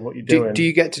hands on with what you're doing. Do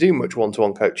you get to do much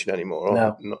one-to-one coaching anymore?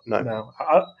 Or No.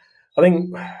 I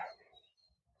think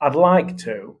I'd like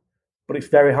to, but it's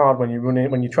very hard when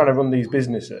you're trying to run these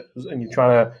businesses and you're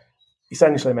trying to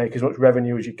essentially make as much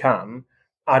revenue as you can.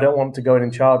 I don't want to go in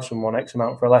and charge someone X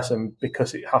amount for a lesson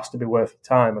because it has to be worth the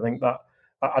time. I think that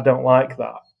I don't like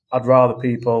that. I'd rather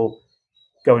people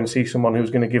go and see someone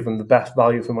who's going to give them the best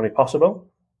value for money possible.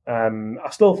 I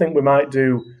still think we might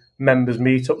do members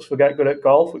meetups for Get Good at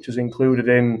Golf, which is included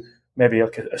in maybe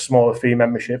like a smaller fee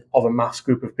membership of a mass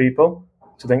group of people.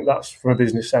 So I think that's, from a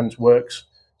business sense, works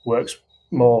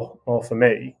more for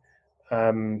me.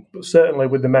 But certainly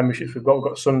with the memberships we've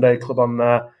got Sunday Club on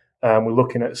there. We're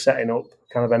looking at setting up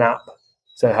kind of an app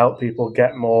to help people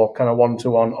get more kind of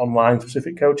one-to-one online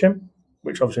specific coaching,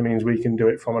 which obviously means we can do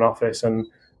it from an office and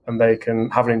they can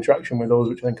have an interaction with us,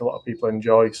 which I think a lot of people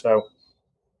enjoy. So,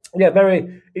 yeah,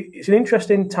 it's an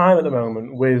interesting time at the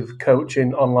moment with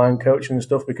coaching, online coaching and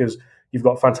stuff, because you've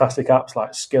got fantastic apps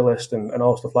like Skillist and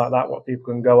all stuff like that, what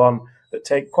people can go on that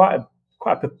take quite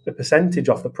a percentage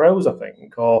off the pros, I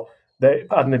think, or they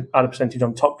add a percentage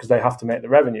on top because they have to make the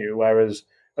revenue, whereas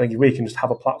I think if we can just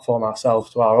have a platform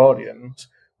ourselves to our audience,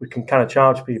 we can kind of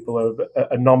charge people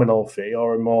a nominal fee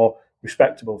or a more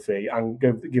respectable fee and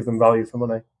give them value for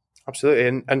money.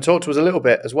 Absolutely. And talk to us a little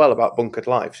bit as well about Bunkered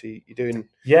Life. So you're doing...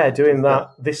 Yeah, doing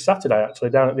that this Saturday, actually,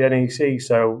 down at the NEC.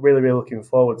 So really, really looking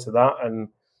forward to that. And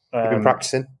you've been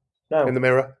practicing? No. In the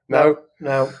mirror? No.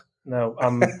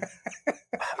 I'm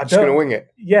just going to wing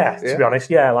it? Yeah, to be honest,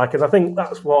 yeah. Because I think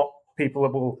that's what people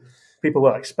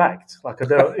will expect. Like, I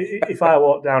don't. If I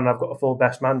walk down and I've got a full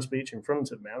best man speech in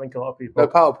front of me, I think a lot of people... No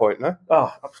PowerPoint, no?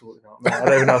 Oh, absolutely not. No, I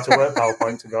don't even know how to work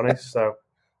PowerPoint, to be honest. So,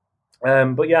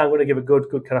 but yeah, I'm going to give a good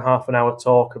kind of half an hour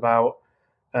talk about...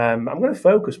 I'm going to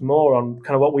focus more on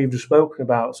kind of what we've just spoken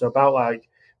about. So about like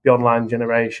the online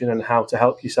generation and how to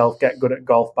help yourself get good at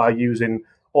golf by using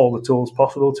all the tools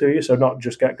possible to you. So not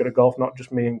just get good at golf, not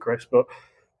just me and Chris, but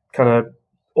kind of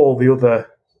all the other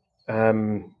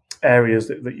areas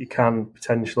that you can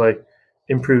potentially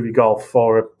improve your golf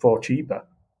for cheaper.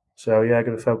 So yeah,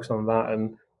 going to focus on that,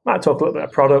 and might talk a little bit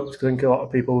of product, because I think a lot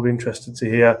of people will be interested to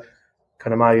hear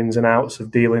kind of my ins and outs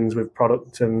of dealings with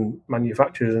product and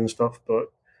manufacturers and stuff, but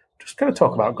just kind of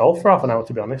talk about golf for half an hour,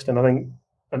 to be honest, and I think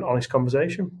an honest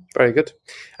conversation. Very good.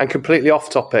 And completely off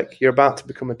topic, you're about to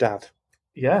become a dad.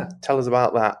 Yeah. Tell us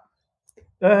about that.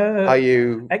 Are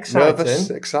you nervous,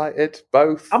 excited,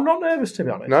 both? I'm not nervous, to be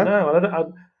honest.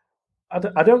 No?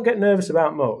 I don't get nervous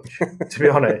about much, to be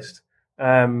honest.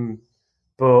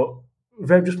 But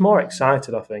we're just more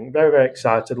excited, I think. Very, very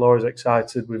excited. Laura's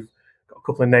excited. We've got a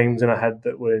couple of names in our head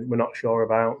that we're not sure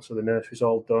about, so the nursery's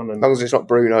all done. And as long as it's not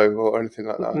Bruno or anything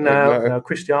like that. No,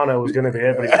 Cristiano was going to be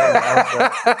here, but he's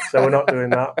not now, so we're not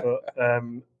doing that. But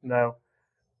no.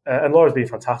 And Laura's been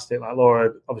fantastic. Like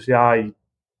Laura, obviously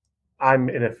I'm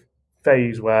in a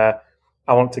phase where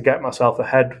I want to get myself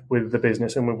ahead with the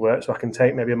business and with work, so I can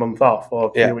take maybe a month off or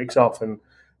a few weeks off, and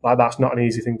like that's not an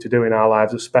easy thing to do in our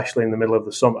lives, especially in the middle of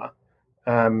the summer.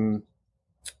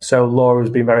 So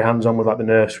Laura's been very hands-on with like the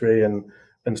nursery and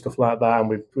stuff like that, and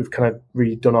we've kind of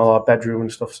redone all our bedroom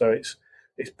and stuff, so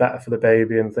it's better for the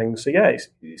baby and things. So yeah,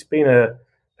 it's been a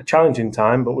challenging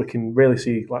time, but we can really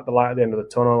see like the light at the end of the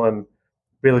tunnel, and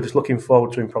really just looking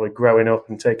forward to him probably growing up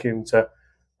and taking him to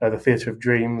the Theatre of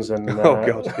Dreams. And oh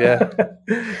god, yeah.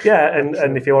 Yeah,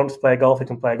 and if he wants to play golf, he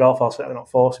can play golf. I'll certainly not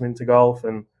force him into golf,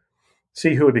 and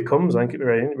see who he becomes. I think it'd be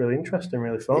really, really interesting,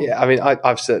 really fun. Yeah, I mean,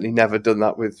 I've certainly never done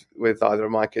that with either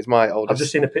of my kids. My oldest, I've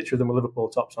just seen a picture of them with Liverpool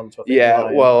tops on. So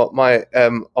my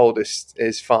oldest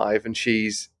is 5, and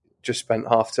she's just spent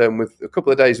half term with a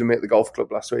couple of days with me at the golf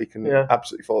club last week, and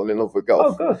absolutely fallen in love with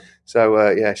golf. Oh, good. So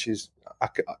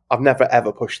I've never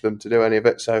ever pushed them to do any of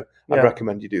it, so I'd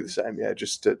recommend you do the same. Yeah,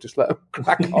 just let them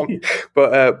crack on.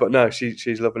 But no,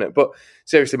 she's loving it. But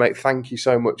seriously, mate, thank you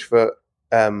so much for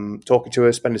talking to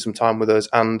us, spending some time with us,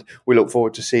 and we look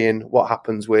forward to seeing what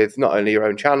happens with not only your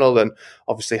own channel and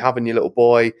obviously having your little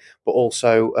boy, but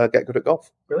also get good at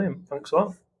golf. Brilliant, thanks a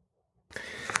lot.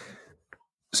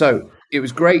 So it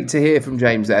was great to hear from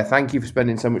James there. Thank you for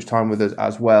spending so much time with us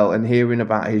as well, and hearing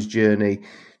about his journey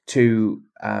to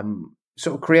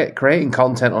sort of creating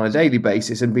content on a daily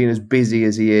basis and being as busy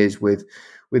as he is with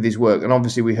his work. And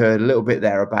obviously we heard a little bit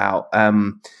there about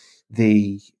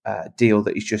the deal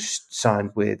that he's just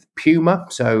signed with Puma.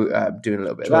 So doing a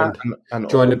little bit of that. And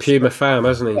joined the Puma fam,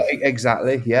 hasn't he?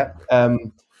 Exactly, yeah.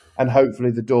 And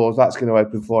hopefully the doors that's going to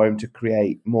open for him to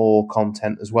create more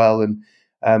content as well.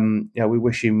 And we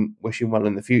wish him well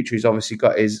in the future. He's obviously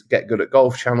got his Get Good at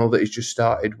Golf channel that he's just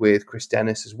started with Chris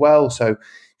Dennis as well. So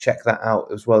check that out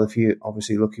as well if you're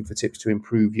obviously looking for tips to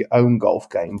improve your own golf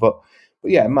game. But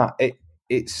yeah, Matt,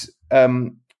 it's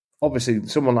obviously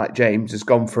someone like James has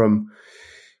gone from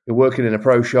working in a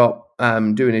pro shop,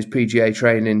 doing his PGA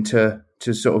training to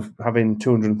sort of having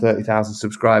 230,000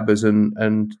 subscribers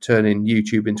and turning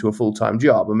YouTube into a full-time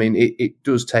job. I mean, it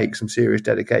does take some serious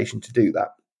dedication to do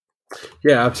that.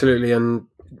 Yeah, absolutely. And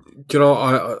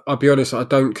I'll be honest, I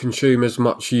don't consume as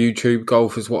much YouTube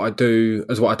golf as what I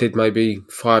did maybe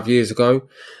 5 years ago.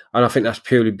 And I think that's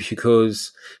purely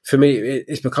because for me,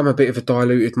 it's become a bit of a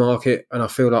diluted market, and I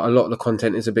feel like a lot of the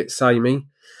content is a bit samey.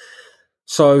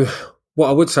 So what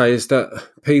I would say is that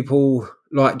people,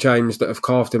 like James that have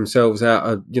carved themselves out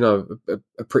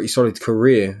a pretty solid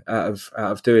career out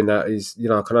of doing that is,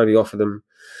 I can only offer them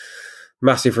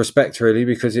massive respect, really,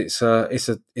 because it's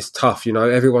tough.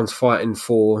 Everyone's fighting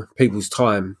for people's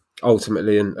time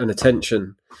ultimately and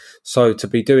attention. So to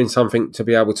be doing something to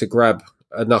be able to grab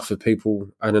enough of people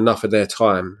and enough of their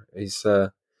time is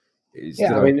we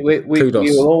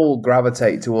will all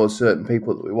gravitate towards certain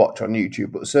people that we watch on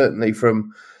YouTube, but certainly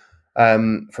from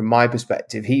my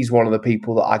perspective, he's one of the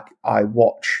people that I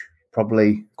watch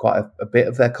probably quite a bit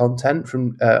of their content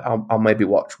from. I'll maybe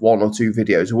watch 1 or 2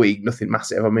 videos a week, nothing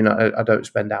massive. I mean, I don't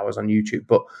spend hours on YouTube,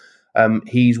 but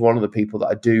he's one of the people that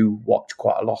I do watch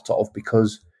quite a lot of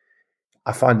because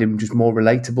I find him just more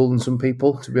relatable than some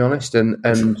people, to be honest. And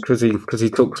because he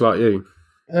talks like you.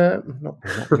 Not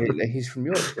really. He's from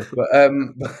Yorkshire, but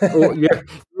you're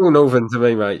all northern to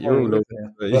me, mate. You're all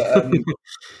northern to me.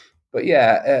 But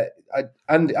yeah,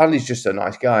 and he's just a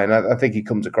nice guy, and I think he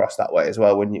comes across that way as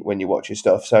well when you watch his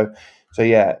stuff. So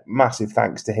yeah, massive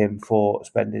thanks to him for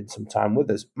spending some time with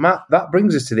us, Matt. That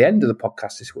brings us to the end of the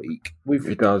podcast this week.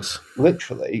 It does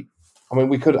literally. I mean,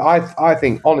 we could. I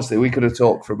think honestly, we could have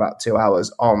talked for about 2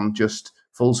 hours on just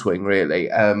Full Swing, really.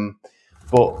 And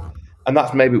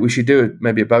that's maybe we should do a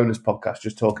bonus podcast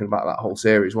just talking about that whole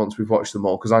series once we've watched them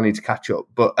all because I need to catch up.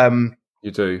 But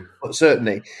you do. But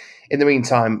certainly, in the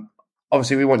meantime,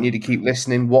 obviously we want you to keep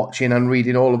listening, watching, and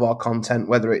reading all of our content,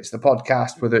 whether it's the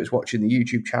podcast, whether it's watching the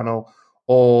YouTube channel,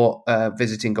 or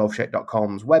visiting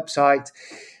golfshake.com's website.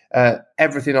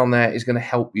 Everything on there is going to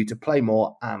help you to play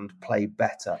more and play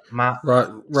better. Matt, right,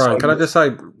 Ryan, can I just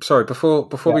say sorry before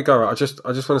we go? I just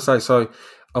want to say so.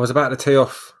 I was about to tee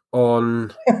off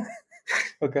on.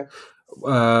 Okay.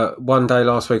 One day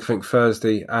last week, I think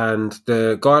Thursday, and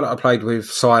the guy that I played with,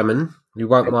 Simon, you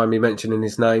won't mind me mentioning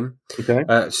his name,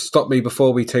 stopped me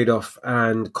before we teed off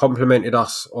and complimented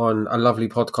us on a lovely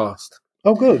podcast.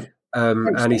 Oh, good.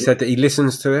 And he said that he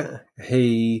listens to it.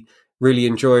 He really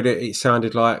enjoyed it. It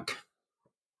sounded like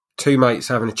 2 mates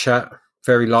having a chat,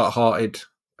 very light-hearted.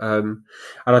 And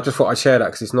I just thought I'd share that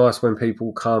because it's nice when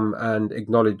people come and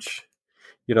acknowledge,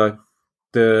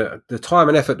 the time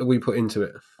and effort that we put into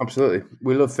it. Absolutely.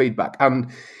 We love feedback.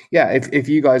 And yeah, if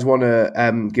you guys want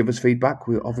to give us feedback,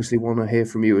 we obviously want to hear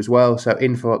from you as well. So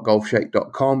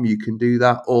info@golfshake.com, you can do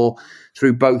that, or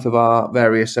through both of our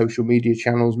various social media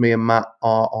channels. Me and Matt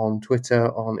are on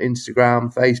Twitter, on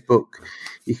Instagram, Facebook.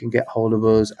 You can get hold of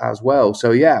us as well.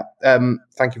 So yeah,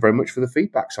 thank you very much for the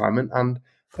feedback, Simon. And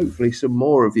hopefully some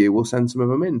more of you will send some of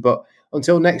them in. But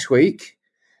until next week,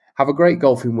 have a great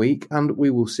golfing week, and we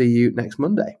will see you next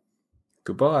Monday.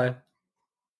 Goodbye.